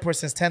been at the airport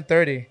since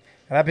 10:30.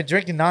 And I've been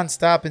drinking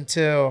nonstop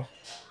until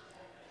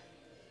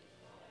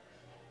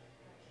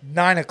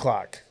 9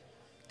 o'clock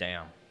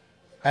Damn.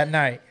 at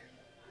night.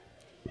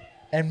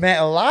 And met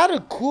a lot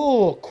of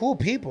cool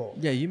people.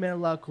 Yeah, you met a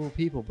lot of cool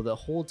people, but the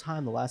whole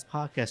time, the last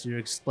podcast, you were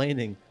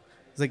explaining,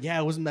 it's like, yeah,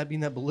 I wasn't that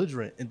being that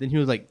belligerent. And then he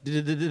was like,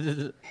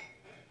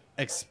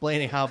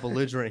 explaining how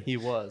belligerent he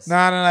was. No,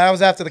 that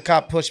was after the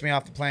cop pushed me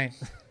off the plane.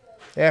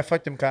 Yeah,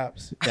 fuck them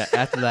cops. Yeah,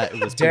 after that,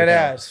 it was Dead good.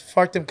 ass.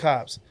 Fuck them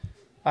cops.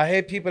 I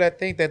hate people that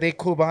think that they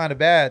cool behind a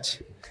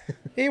badge.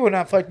 He would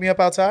not fuck me up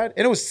outside.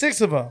 And it was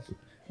 6 of them.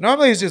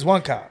 Normally it's just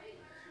one cop.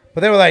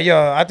 But they were like,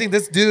 yo, I think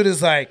this dude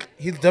is like,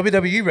 he's a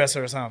WWE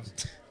wrestler or something.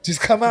 Just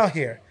come out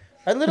here.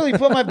 I literally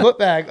put my book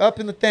bag up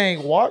in the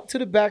thing, walked to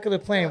the back of the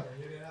plane,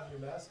 You didn't have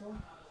your mask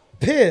on?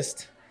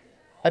 pissed.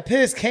 I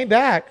pissed, came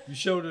back. You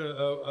showed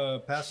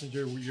a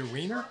passenger your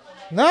wiener?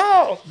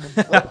 No.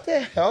 What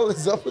the hell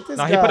is up with this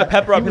No, guy? he put a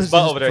pepper up He his was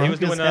butt just over there. He was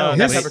drunk doing as hell.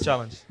 that His- pepper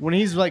challenge. When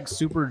he's like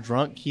super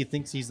drunk, he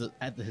thinks he's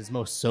at his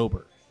most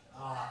sober.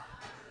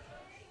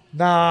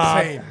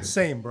 Nah.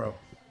 Same, bro.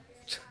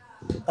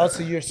 Oh,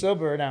 so you're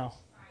sober now.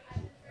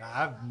 I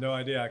have no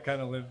idea. I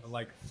kind of live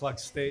like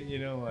flux state, you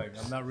know, like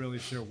I'm not really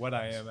sure what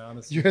I am,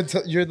 honestly. You're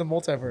in the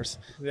multiverse.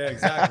 Yeah,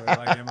 exactly.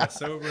 Like, am I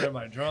sober? Am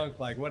I drunk?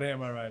 Like, what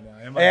am I right now?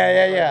 Am I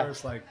Yeah.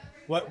 multiverse? Like,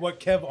 what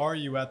Kev are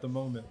you at the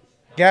moment?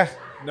 Yeah.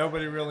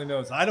 Nobody really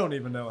knows. I don't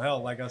even know.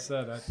 Hell, like I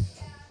said,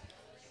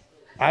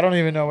 I don't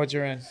even know what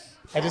you're in.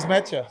 I just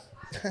met you.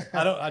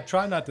 I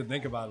try not to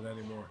think about it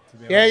anymore. To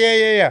be Yeah, honest.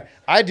 yeah.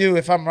 I do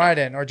if I'm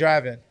riding or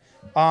driving.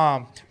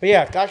 But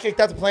yeah, got kicked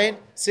out the plane.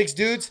 6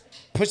 dudes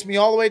pushed me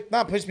all the way,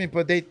 not pushed me,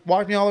 but they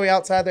walked me all the way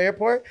outside the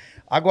airport.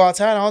 I go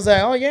outside and I was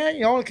like, oh yeah,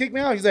 you want to kick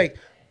me out? He's like,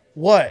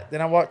 what?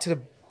 Then I walked to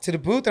the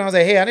booth and I was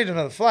like, hey, I need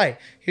another flight.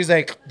 He was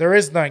like, there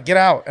is none. Get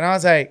out. And I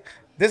was like,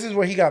 this is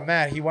where he got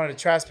mad. He wanted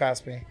to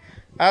trespass me.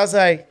 I was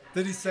like,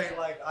 Did he say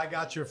like, I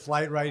got your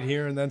flight right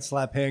here, and then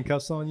slap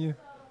handcuffs on you?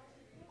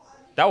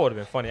 That would have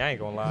been funny. I ain't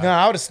gonna lie. no,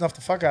 I would have snuffed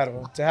the fuck out of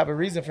him to have a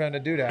reason for him to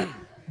do that.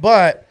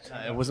 But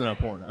It wasn't a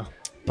porno.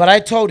 I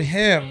told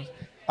him,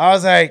 I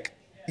was like,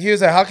 he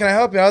was like, how can I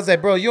help you? I was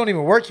like, bro, you don't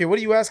even work here. What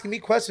are you asking me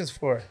questions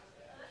for?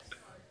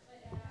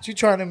 You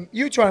trying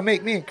to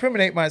make me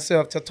incriminate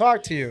myself to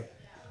talk to you.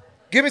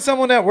 Give me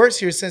someone that works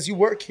here since you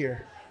work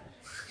here.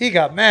 He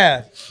got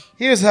mad.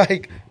 He was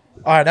like,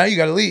 all right, now you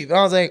got to leave. And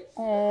I was like,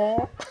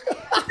 oh.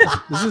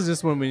 This is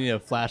just when we need a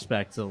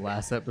flashback to the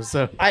last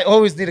episode. I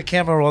always need a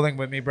camera rolling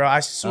with me, bro. I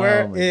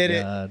swear Oh my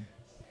it. God.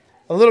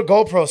 A little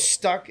GoPro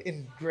stuck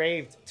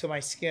engraved to my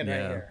skin right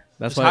Yeah. here.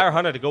 That's Just why. hire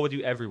Hunter to go with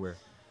you everywhere.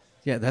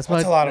 Yeah, that's why.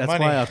 That's a lot of That's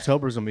money. why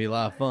October's gonna be a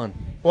lot of fun.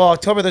 Well,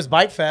 October, there's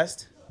Bike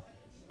Fest.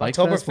 Bike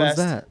Oktoberfest. Fest, what's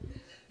that?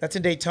 That's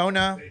in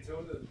Daytona.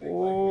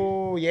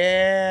 Oh,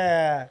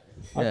 yeah.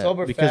 Yeah,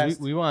 Oktoberfest. because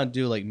we want to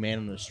do like man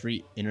on the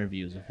street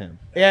interviews with him.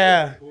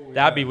 Yeah.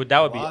 That would be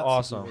Lots of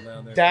awesome. people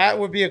down there. That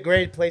would be a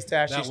great place to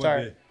actually That start.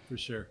 would be, for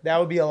sure. That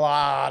would be a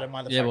lot of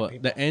motherfucking Yeah, well,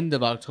 people. the end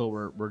of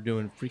October we're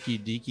doing Freaky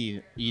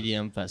Deaky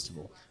EDM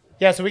Festival.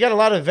 Yeah, so we got a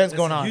lot of events That's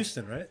going in on.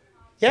 Houston, right?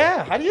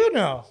 Yeah. How do you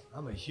know?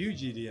 I'm a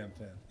huge EDM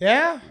fan.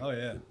 Yeah. Oh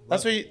yeah.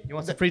 That's what you. You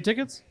want some free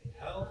tickets?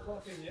 Hell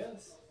fucking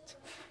yes.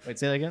 Wait,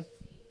 say that again.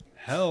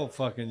 Hell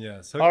fucking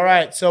yes. All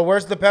right. So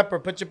where's the pepper?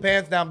 Put your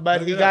pants down,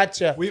 bud. He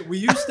got you. We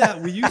used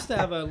to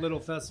have a little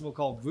festival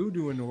called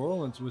Voodoo in New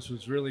Orleans, which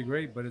was really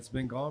great, but it's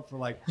been gone for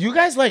like You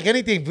guys like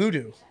anything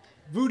voodoo?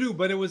 Voodoo,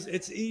 but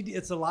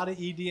it's a lot of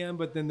EDM,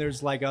 but then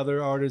there's like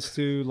other artists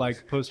too,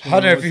 like Post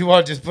Malone. Hunter, if you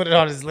want, just put it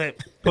on his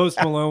lip.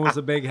 Post Malone was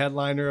a big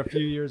headliner a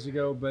few years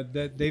ago, but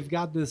they've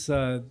got this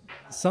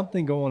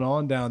something going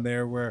on down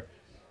there where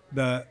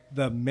the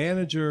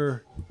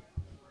manager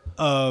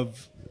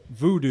of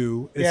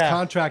Voodoo is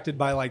contracted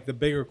by like the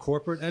bigger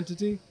corporate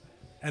entity,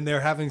 and they're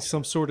having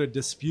some sort of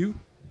dispute.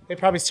 They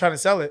probably trying to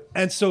sell it.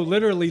 And so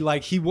literally,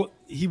 like he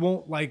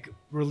won't like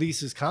release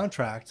his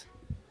contract,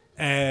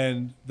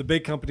 and the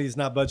big company is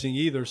not budging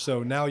either.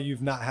 So now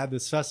you've not had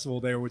this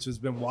festival there, which has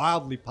been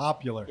wildly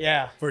popular.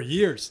 For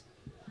years.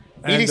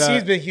 And,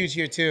 EDC's been huge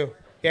here too.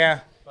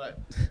 Yeah. But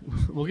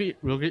we'll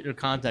get your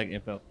contact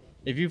info.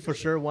 If you for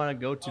sure want to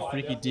go to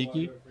Freaky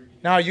Deaky.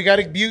 No, you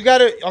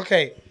gotta.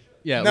 Okay.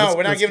 Yeah. No,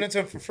 we're not giving it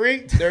to him for free.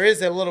 There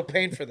is a little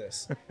pain for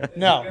this.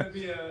 No. It's gonna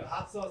be a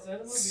hot sauce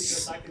enema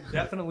because I can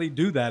definitely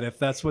do that if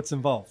that's what's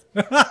involved.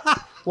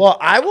 Well,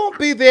 I won't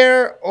be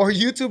there, or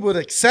YouTube would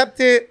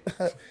accept it.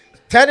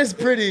 That is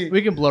pretty.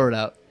 We can blur it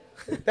out.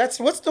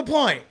 What's the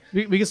point?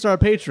 We can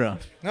start a Patreon.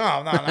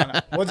 No.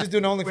 We'll just do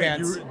an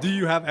OnlyFans. Do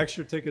you have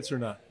extra tickets or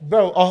not?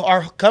 Bro,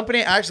 our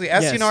company actually,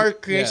 Yes,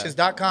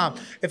 SCNRcreations.com.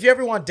 If you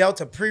ever want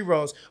Delta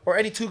pre-rolls or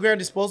any 2 gram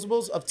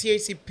disposables of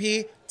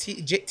THCP,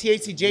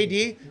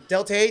 THCJD,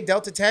 Delta 8,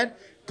 Delta 10,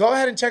 go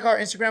ahead and check our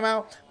Instagram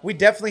out. We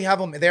definitely have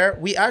them there.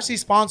 We actually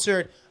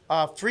sponsored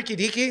Freaky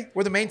Deaky.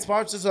 We're the main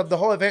sponsors of the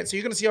whole event, so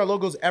you're going to see our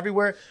logos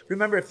everywhere.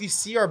 Remember, if you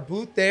see our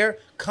booth there,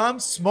 come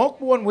smoke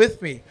one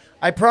with me.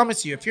 I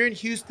promise you, if you're in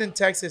Houston,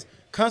 Texas,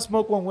 come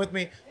smoke one with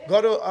me.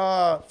 Go to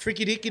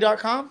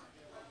freakydeaky.com.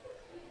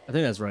 I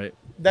think that's right.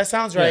 That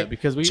sounds right. Yeah,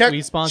 because we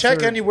sponsor.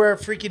 Check anywhere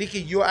Freaky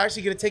Deaky. You'll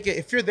actually get a ticket.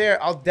 If you're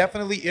there, I'll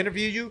definitely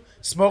interview you,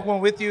 smoke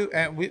one with you,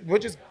 and we'll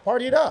just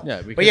party it up.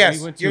 Yeah, because but yes,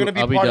 we went to you're going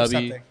to be part of LBW.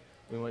 something.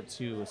 We went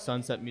to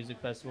Sunset Music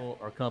Festival,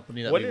 our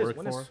company that When we is work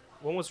when for. is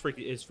when was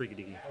Freaky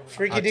Deaky?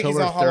 Freaky Deaky's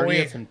October on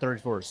Halloween. 30th and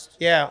 31st.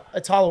 Yeah,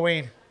 it's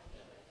Halloween.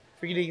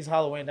 Freaky Deaky's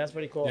Halloween. That's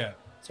pretty cool. Yeah.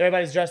 So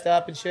everybody's dressed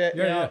up and shit.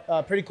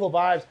 Yeah, Pretty cool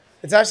vibes.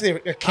 It's actually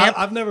a camp.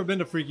 I've never been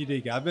to Freaky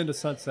Deaky. I've been to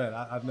Sunset.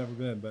 I've never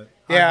been, but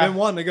Yeah. I've been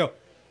wanting to go.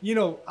 You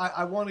know,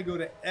 I want to go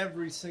to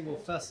every single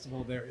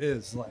festival there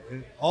is, like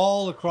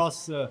all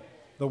across the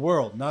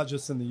world, not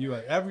just in the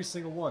U.S. Every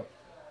single one.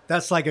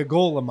 That's like a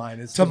goal of mine.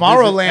 Is to visit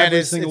Tomorrowland every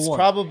is single one.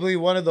 probably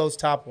one of those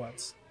top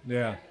ones.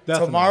 Yeah,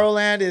 definitely.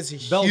 Tomorrowland is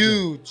Belgium.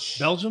 huge.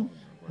 Belgium?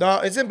 No,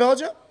 it's in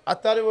Belgium? I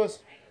thought it was.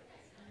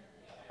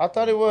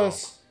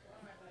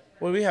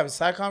 What do we have? A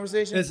side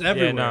conversation? It's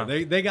everywhere. nah.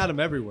 They got them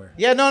everywhere.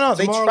 Yeah, no.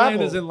 They Tomorrowland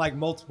travel. is in like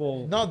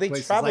multiple. No, they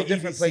places, travel like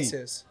different EDC.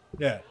 places.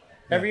 Yeah.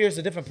 Every year is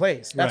a different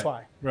place. That's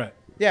Right. why. Right.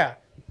 Yeah,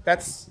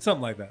 that's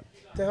Something like that.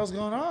 what the hell's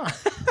going on.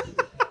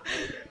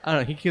 I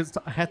don't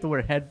know. I have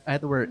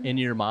to wear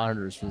in-ear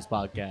monitors for this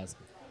podcast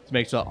to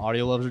make sure the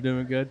audio levels are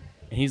doing good.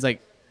 And he's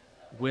like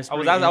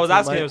whispering. I was into the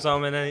asking mic. him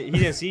something, and then he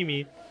didn't see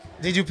me.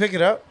 Did you pick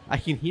it up? I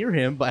can hear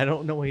him, but I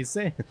don't know what he's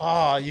saying.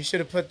 Oh, you should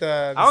have put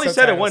the. I only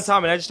said it one subtitles.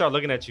 time, and I just started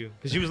looking at you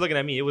because you was looking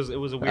at me. It was a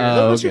weird. Oh.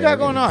 Look what you Okay, got okay.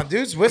 going on.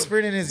 Dude's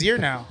whispering in his ear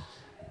now.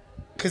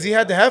 Because he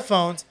had the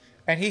headphones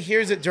and he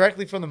hears it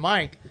directly from the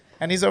mic.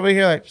 And he's over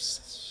here like,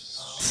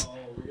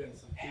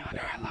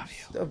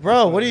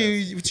 bro, what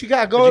you got Did you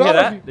going hear on?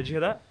 that? Did you hear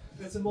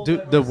that?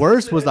 Dude, the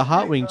worst was the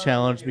hot wing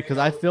challenge because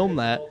I filmed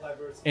that,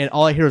 and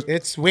all I hear is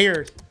It's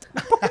weird.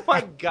 Oh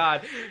my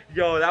god,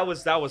 yo, that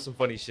was some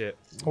funny shit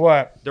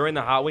What? during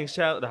the hot wings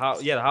challenge. The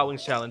hot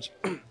wings challenge,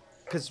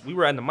 because we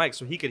were at the mic,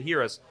 so he could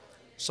hear us.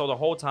 So the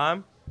whole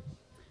time,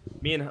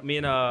 me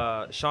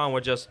and Sean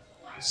were just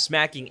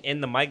smacking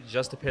in the mic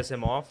just to piss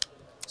him off.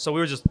 So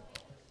we were just.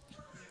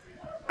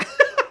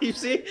 You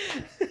see?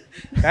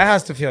 That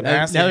has to feel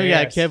nasty. now we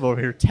got yes. Kev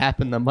over here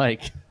tapping the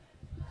mic.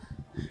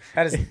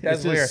 That's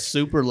It's weird. just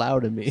super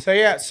loud to me. So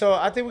yeah, so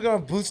I think we're gonna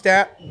boost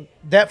that.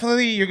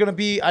 Definitely, you're gonna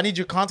be. I need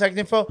your contact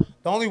info.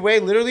 The only way,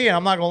 literally, and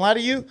I'm not gonna lie to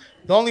you,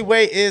 the only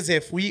way is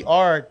if we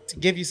are to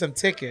give you some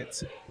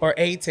tickets or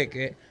a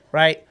ticket,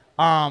 right?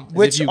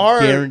 Which if you are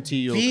guarantee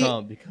you'll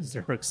come because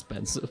they're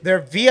expensive.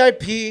 They're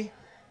VIP.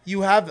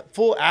 You have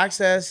full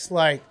access.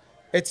 Like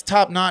it's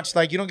top notch.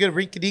 Like you don't get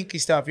rinky-dinky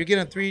stuff. You're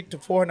getting a $300 to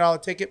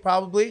 $400 ticket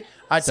probably.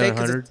 I'd say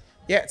because $700?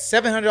 it's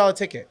 $700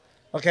 ticket.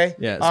 Okay.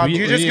 Yeah, so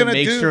you're just gonna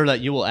make do. sure that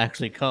you will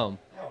actually come.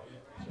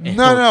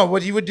 No.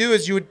 What you would do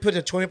is you would put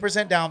a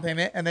 20% down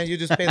payment and then you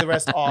just pay the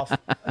rest off.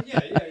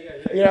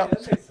 Yeah.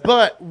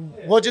 But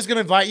we're just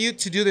gonna invite you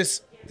to do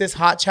this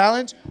hot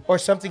challenge or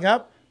something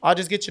up. I'll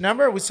just get your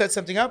number. We set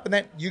something up and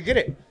then you get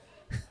it.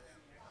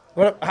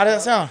 How does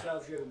that sound?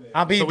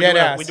 I'll be So dead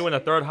ass. we doing a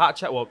third hot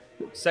challenge.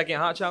 Well, second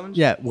hot challenge.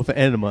 Yeah, with an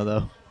enema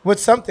though. With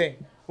something.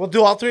 We'll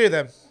do all three of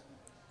them.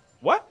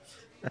 What?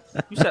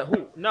 You said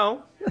who?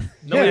 No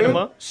Yeah,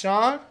 enema.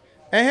 Sean,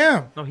 And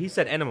him. No, he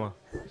said enema.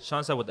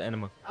 Sean said with the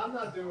enema. I'm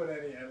not doing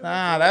any.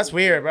 Nah, that's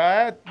weird,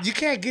 bro. You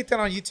can't get that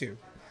on YouTube.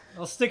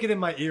 I'll stick it in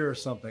my ear or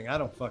something. I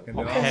don't fucking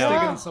know. Okay, I'll stick it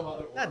well, in some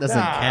other. That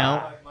doesn't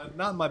count.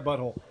 Not in my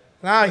butthole.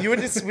 Nah, we would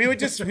just,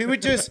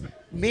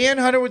 me and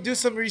Hunter would do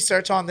some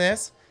research on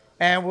this,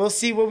 and we'll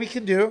see what we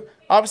can do.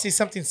 Obviously,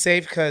 something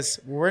safe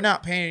because we're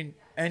not paying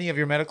any of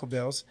your medical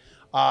bills.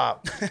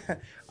 But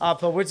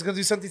we're just gonna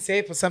do something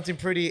safe, but something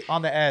pretty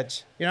on the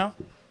edge. You know?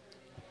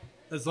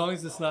 As long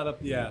as it's not up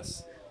the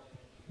ass.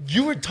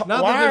 You were Not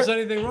that there's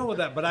anything wrong with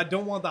that, but I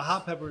don't want the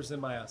hot peppers in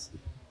my ass.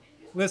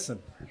 Listen.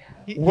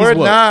 We're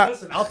woke. not.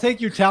 Listen, I'll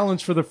take your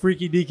challenge for the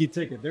Freaky Deaky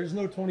ticket. There's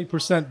no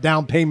 20%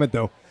 down payment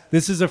though.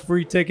 This is a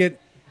free ticket,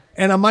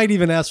 and I might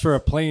even ask for a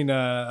plane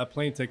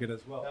ticket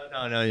as well.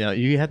 No.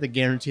 You have to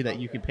guarantee that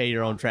you can pay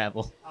your own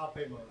travel. I'll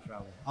pay my own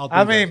travel. I'll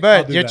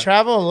But do your that.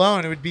 travel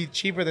alone, it would be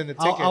cheaper than the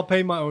ticket. I'll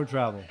pay my own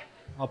travel.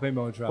 Watch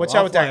I'll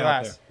out with that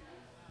fly glass.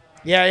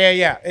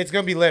 Yeah. It's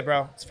gonna be lit,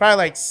 bro. It's probably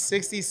like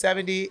 60,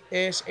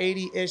 70-ish,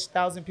 80-ish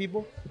thousand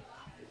people.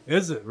 there.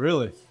 Is it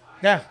really?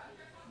 Yeah.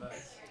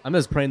 I'm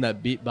just praying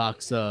that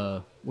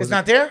beatbox. It's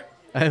not there?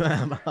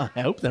 I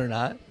hope they're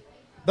not.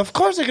 Of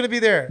course they're gonna be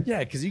there. Yeah,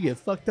 because you get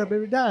fucked up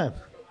every time.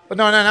 But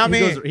no, not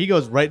me. He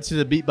goes right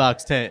to the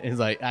beatbox tent and he's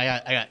like, I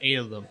got 8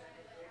 of them.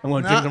 I'm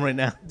gonna drink them right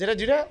now. Did I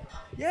do that?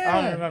 Yeah.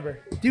 I don't remember.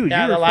 Dude,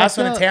 Yeah, you were the last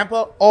fucked one in up.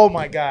 Tampa. Oh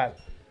my god.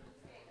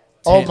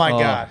 Oh my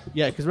god.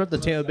 Yeah, because we're at the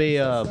Tampa Bay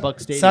Buck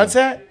Stadium.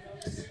 Sunset?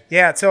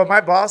 Yeah, so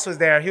my boss was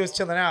there. He was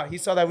chilling out. He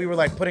saw that we were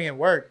like putting in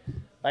work.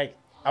 Like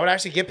I would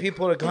actually get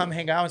people to come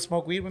hang out and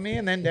smoke weed with me,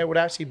 and then they would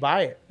actually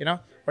buy it, you know?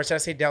 Or should I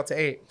say Delta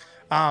 8?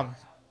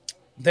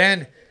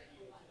 Then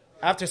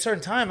after a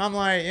certain time, I'm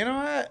like, you know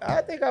what?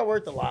 I think I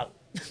worked a lot.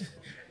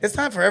 It's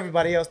time for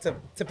everybody else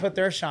to put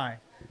their shine.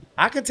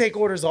 I could take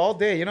orders all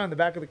day, you know, in the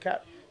back of the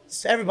cab.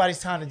 It's everybody's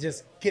time to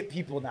just get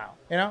people now,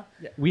 you know?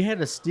 We had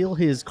to steal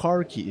his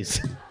car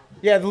keys.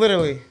 Yeah,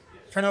 literally.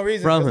 For no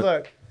reason. From 'cause him.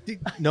 Look.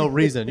 No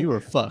reason. You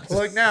were fucked.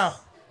 Look now.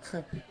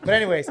 But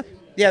anyways,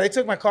 yeah, they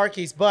took my car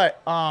keys,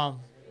 but I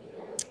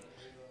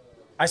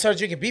started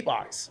drinking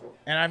beatbox,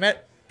 and I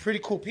met pretty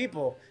cool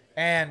people.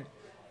 And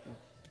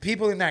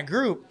people in that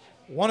group,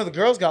 one of the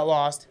girls got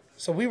lost,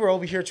 so we were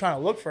over here trying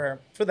to look for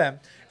them.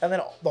 And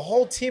then the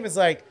whole team is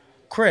like,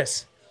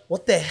 Chris,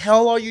 what the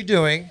hell are you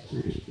doing?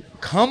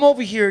 Come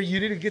over here. You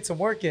need to get some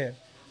work in.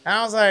 And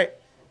I was like,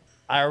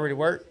 I already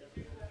work.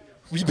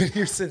 We've been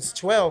here since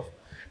 12.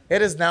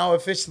 It is now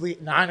officially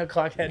 9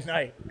 o'clock at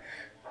night.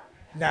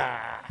 Nah.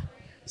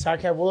 So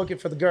okay, we're looking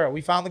for the girl.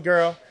 We found the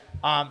girl,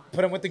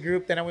 put him with the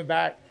group. Then I went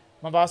back.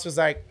 My boss was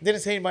like,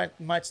 didn't say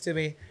much to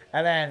me.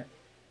 And then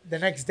the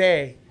next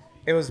day,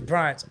 it was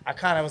brunch. I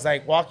kind of was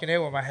like walking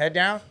in with my head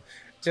down,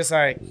 just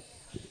like,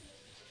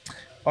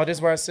 oh, this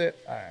is where I sit?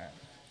 All right.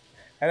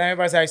 And then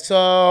everybody's like,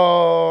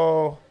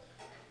 so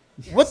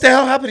what the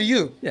hell happened to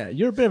you? Yeah,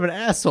 you're a bit of an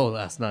asshole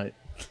last night.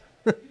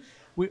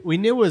 we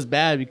knew it was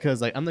bad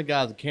because like I'm the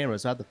guy with the camera,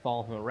 so I had to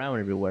follow him around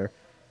everywhere.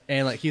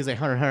 And like he's like,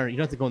 Hunter, you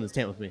don't have to go in this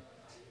tent with me.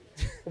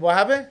 What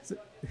happened?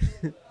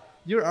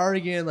 You're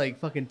already getting like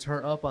fucking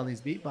turn up on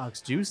these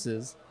beatbox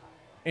juices.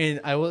 And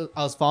I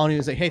was following you. He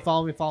was like, hey,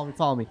 follow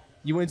me.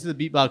 You went to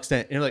the beatbox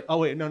tent, and you're like, oh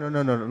wait, no,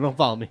 don't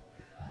follow me.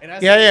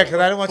 And Yeah, because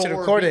I didn't want you to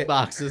record it.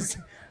 Boxes.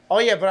 Oh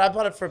yeah, but I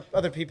bought it for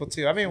other people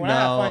too. I mean, when I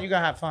have fun, you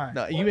gotta have fun.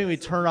 No, you made me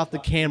turn off the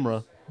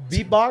camera.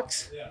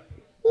 Beatbox? Yeah.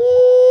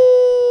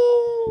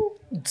 Ooh.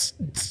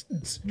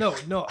 No.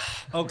 Go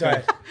Okay.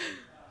 ahead.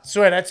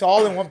 Swear, that's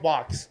all in one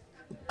box.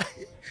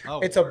 Oh,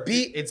 It's a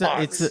beat It's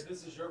box. a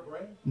This is your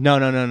brain? no.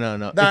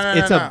 No.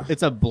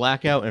 It's a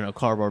blackout in a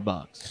cardboard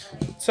box.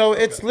 So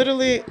it's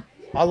literally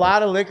a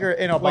lot of liquor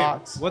in a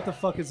box. What the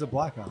fuck is a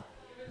blackout?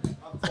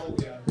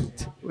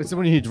 It's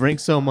when you drink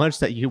so much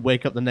that you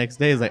wake up the next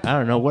day. It's like I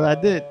don't know what I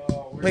did.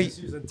 We're Wait.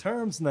 just using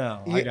terms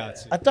now. I Yeah, got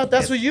you. I thought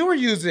that's what you were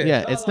using.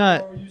 Yeah, it's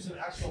not. We're using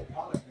actual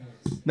product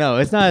names. No,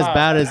 it's not as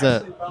bad as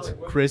Actually, probably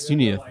what Chris, we're you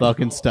need to doing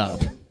fucking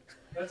stop.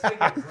 Let's take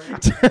a drink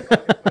and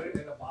fucking put it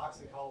in a box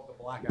and call it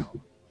the blackout.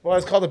 Well,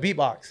 it's called a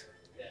beatbox.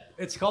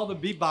 It's called the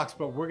beatbox,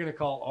 but we're gonna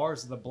call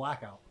ours the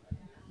blackout.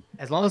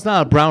 As long as it's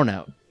not a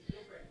brownout.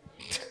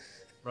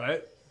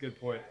 Right? Good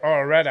point.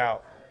 Or a red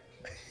out.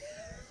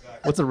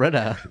 What's a red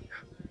out?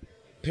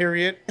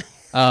 Period.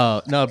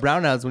 Oh no,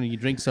 brownout is when you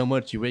drink so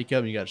much you wake up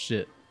and you got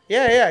shit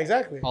Yeah,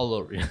 exactly. all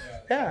over you.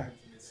 Yeah.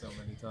 So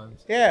many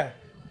times. Yeah.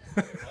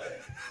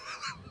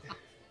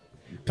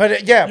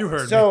 But yeah, You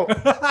heard so me.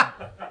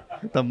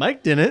 The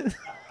mic didn't.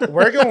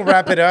 we're gonna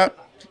wrap it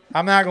up.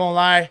 I'm not gonna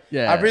lie.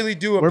 Yeah. I really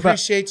do We're about-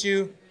 appreciate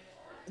you.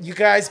 You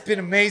guys been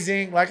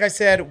amazing. Like I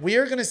said, we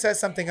are gonna set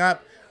something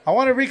up. I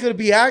wanted Rico to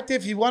be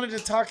active. He wanted to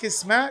talk his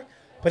smack,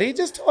 but he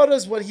just told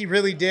us what he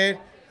really did.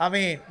 I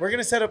mean, we're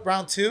gonna set up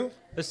round 2.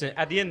 Listen,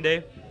 at the end of the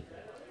day,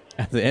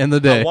 At the end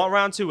of the day, I want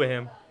round 2 with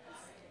him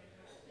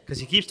because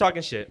he keeps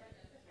talking shit.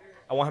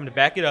 I want him to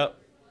back it up.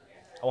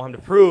 I want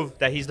him to prove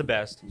that he's the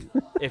best.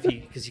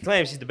 Because he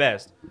claims he's the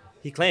best.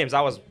 He claims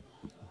I was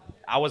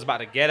about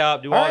to get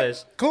up, do all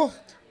this. Cool.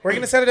 We're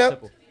gonna set it up.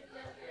 Simple.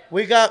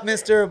 We got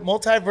Mr.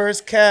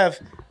 Multiverse Kev.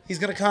 He's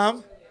gonna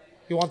come.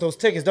 You want those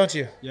tickets, don't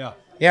you? Yeah.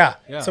 Yeah.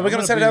 Yeah, So we're I'm gonna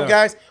gonna set it be up, there.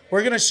 guys.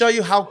 We're gonna show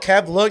you how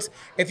Kev looks.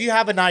 If you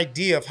have an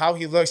idea of how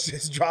he looks,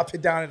 just drop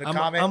it down in the I'm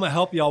comment. gonna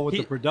help y'all with He-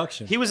 the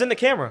production. He was in the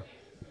camera.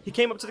 He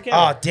came up to the Oh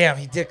camera. damn,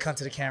 he did come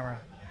to the camera.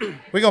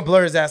 We're gonna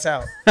blur his ass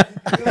out.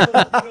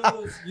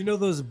 You know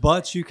those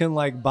butts you can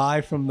like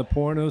buy from the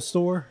porno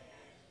store?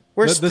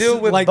 We're The- still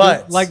with like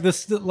butts. like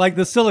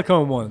the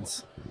silicone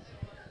ones.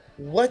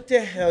 What the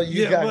hell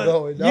you got but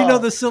going on? You know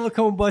the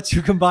silicone butts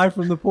you can buy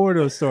from the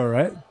porno store,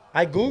 right?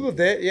 I googled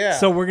it. Yeah.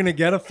 So we're gonna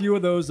get a few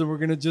of those, and we're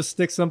gonna just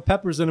stick some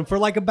peppers in them for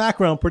like a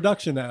background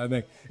production. I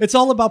think it's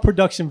all about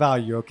production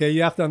value. Okay,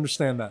 you have to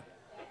understand that.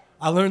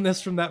 I learned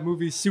this from that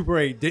movie Super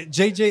 8.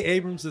 J.J.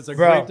 Abrams is a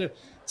Bro, great.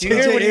 you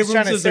hear J.J. what he's Abrams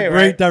trying to is say, a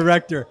great right?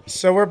 director,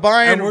 So we're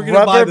buying and we're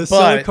gonna buy rubber the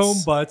butts, silicone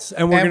butts,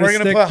 and we're and gonna we're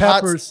gonna stick put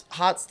peppers.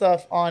 hot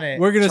stuff on it.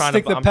 We're gonna Trying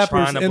stick to- the I'm peppers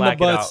trying to in the black it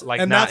butts, out. Like,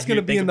 and not that's gonna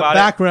you be think in the about it.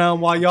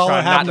 background while y'all are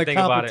Trying not having to the think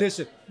about it.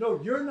 competition.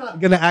 No, you're not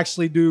gonna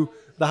actually do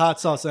the hot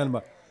sauce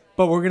enema,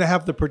 but we're gonna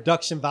have the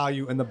production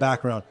value in the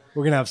background.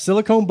 We're gonna have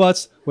silicone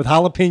butts with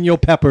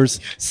jalapeno peppers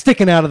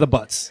sticking out of the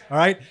butts. All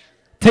right,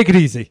 take it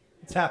easy.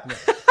 It's happening.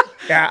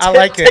 Yeah, I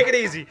like it. Take it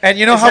easy. And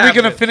you know It's how we're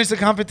gonna happening. finish the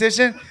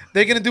competition?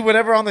 They're gonna do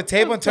whatever on the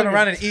table and turn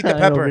around and eat the Over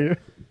pepper. here.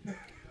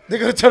 They're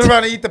gonna turn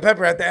around and eat the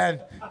pepper at the end.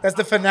 That's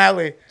the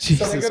finale.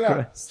 Jesus they're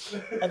gonna- Christ.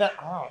 And then,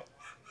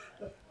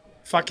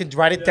 fucking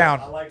write it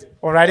down. like it.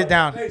 Or write it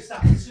down. Hey,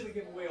 stop! You shouldn't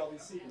give away all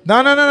these secrets.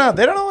 No.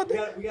 They don't know what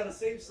they. We gotta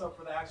save some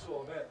for the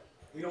actual event.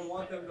 We don't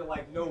want them to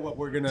like know what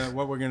we're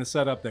gonna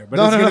set up there, but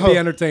No, it's no, gonna no. be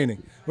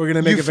entertaining. We're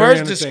gonna make You it very first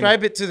entertaining.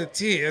 describe it to the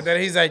T, and then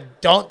he's like,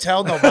 "Don't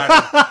tell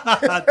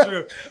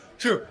nobody."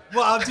 True.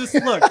 Well, I'm just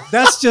look.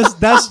 That's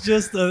just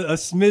a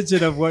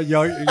smidgen of what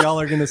y'all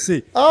are gonna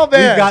see. Oh,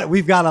 man.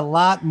 we've got a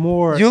lot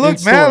more. You look in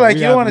store. mad like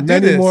We you have wanna do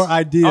many this. more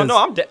ideas. Oh no,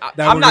 I'm that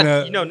I'm we're not.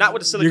 gonna- Not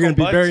with the you're silicone gonna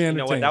be butts. very You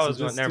know what? entertained. That so was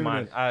just never tune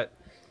mind. in.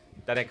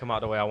 That didn't come out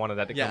the way I wanted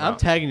that to come Yeah, I'm out.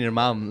 tagging your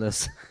mom in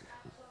this.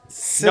 No,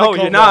 Silicone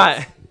you're butts.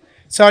 not.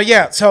 So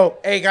yeah, so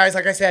hey guys,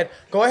 like I said,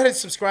 go ahead and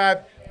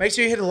subscribe. Make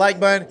sure you hit the like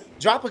button.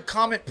 Drop a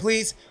comment,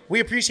 please. We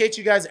appreciate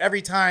you guys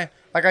every time.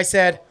 Like I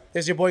said,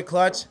 there's your boy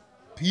Clutch.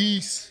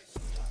 Peace.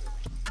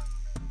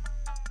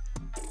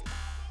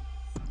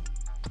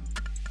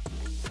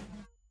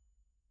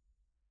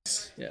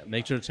 Yeah,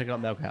 make sure to check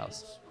out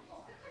Milkhouse.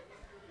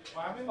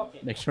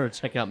 Make sure to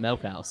check out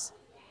Milkhouse.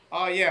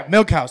 Oh yeah,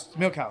 Milkhouse.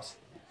 Milkhouse.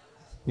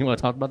 You want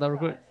to talk about that real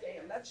quick?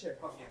 Damn, that shit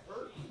fucking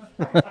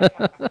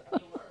hurt.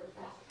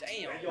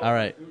 Damn. All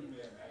right.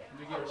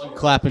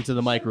 Clap into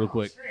the mic real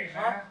quick.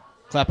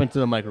 Clap into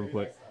the mic real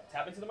quick.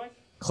 Tap into the mic.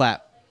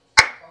 Clap.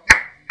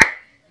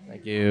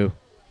 Thank you.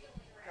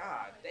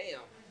 God damn.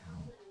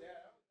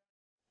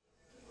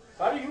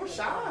 Buddy, you were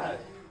shy.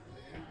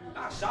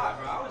 Not shy,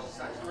 bro. I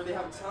just really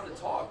having time to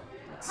talk.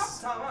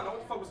 Half the time, I don't know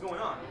what the fuck was going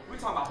on. We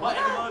were talking about butt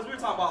enemas. We were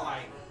talking about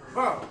like.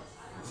 Bro,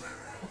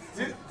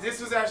 this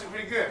was actually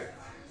pretty good.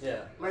 Yeah.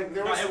 Like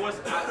there No, was. it was.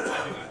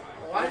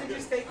 Why did you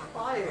stay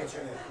quiet?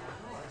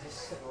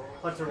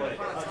 Hunter Way.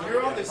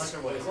 You're on this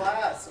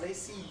class. They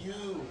see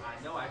you.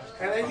 I know. I just.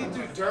 And then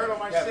you do dirt on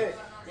my shit.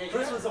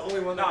 Chris was the only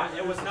one. Nah,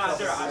 it was not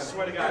dirt. I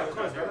swear to God, it was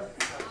not dirt.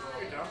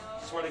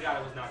 Swear to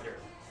God, it was not dirt.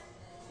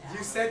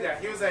 You said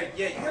that. He was like,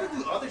 yeah, you gotta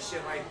do other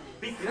shit. Like,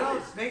 you know,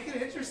 Because- make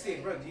it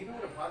interesting. Bro, do you know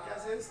what a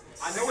podcast is?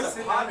 I know what a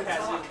Sit down and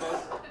podcast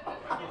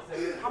talk.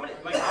 is. How many?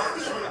 Like,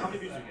 how many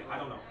views you get? I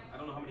don't know. I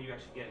don't know how many you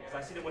actually get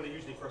because I see them when they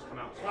usually first come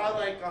out.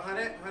 Probably like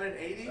 100,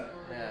 180.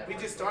 Yeah. We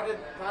just started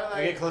probably We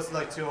like, get close to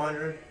like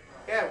 200.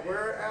 yeah,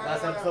 we're at,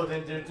 Last episode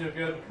didn't do too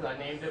good because I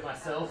named it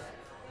myself.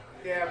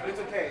 yeah, but it's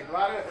okay. It's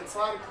a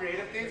lot of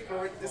creative things,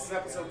 but this is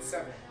episode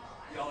 7.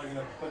 Y'all are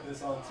gonna put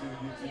this onto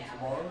YouTube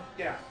tomorrow.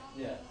 Yeah.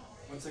 Yeah.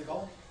 What's it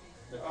called?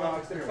 The The Clutch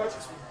Clutch Experience.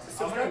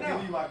 Experience. I'm gonna Subscribe now.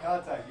 give you my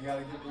contact. You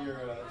gotta give me your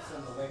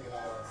send the link and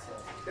all that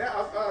stuff.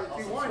 Yeah, if you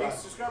I'll want, you subscribe. can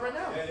subscribe right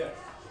now. Yeah.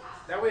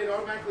 That way it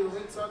automatically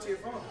links onto your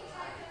phone.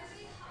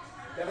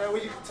 Yeah, that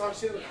way you can talk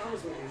shit in the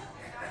comments with me.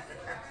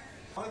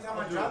 Only time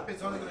I drop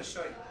it's only gonna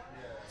show you.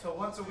 So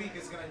once a week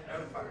it's gonna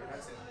notify me.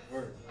 That's it.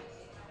 Word.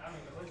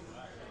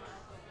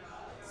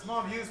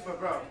 Small views, but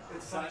bro,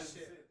 it's fun as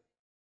shit.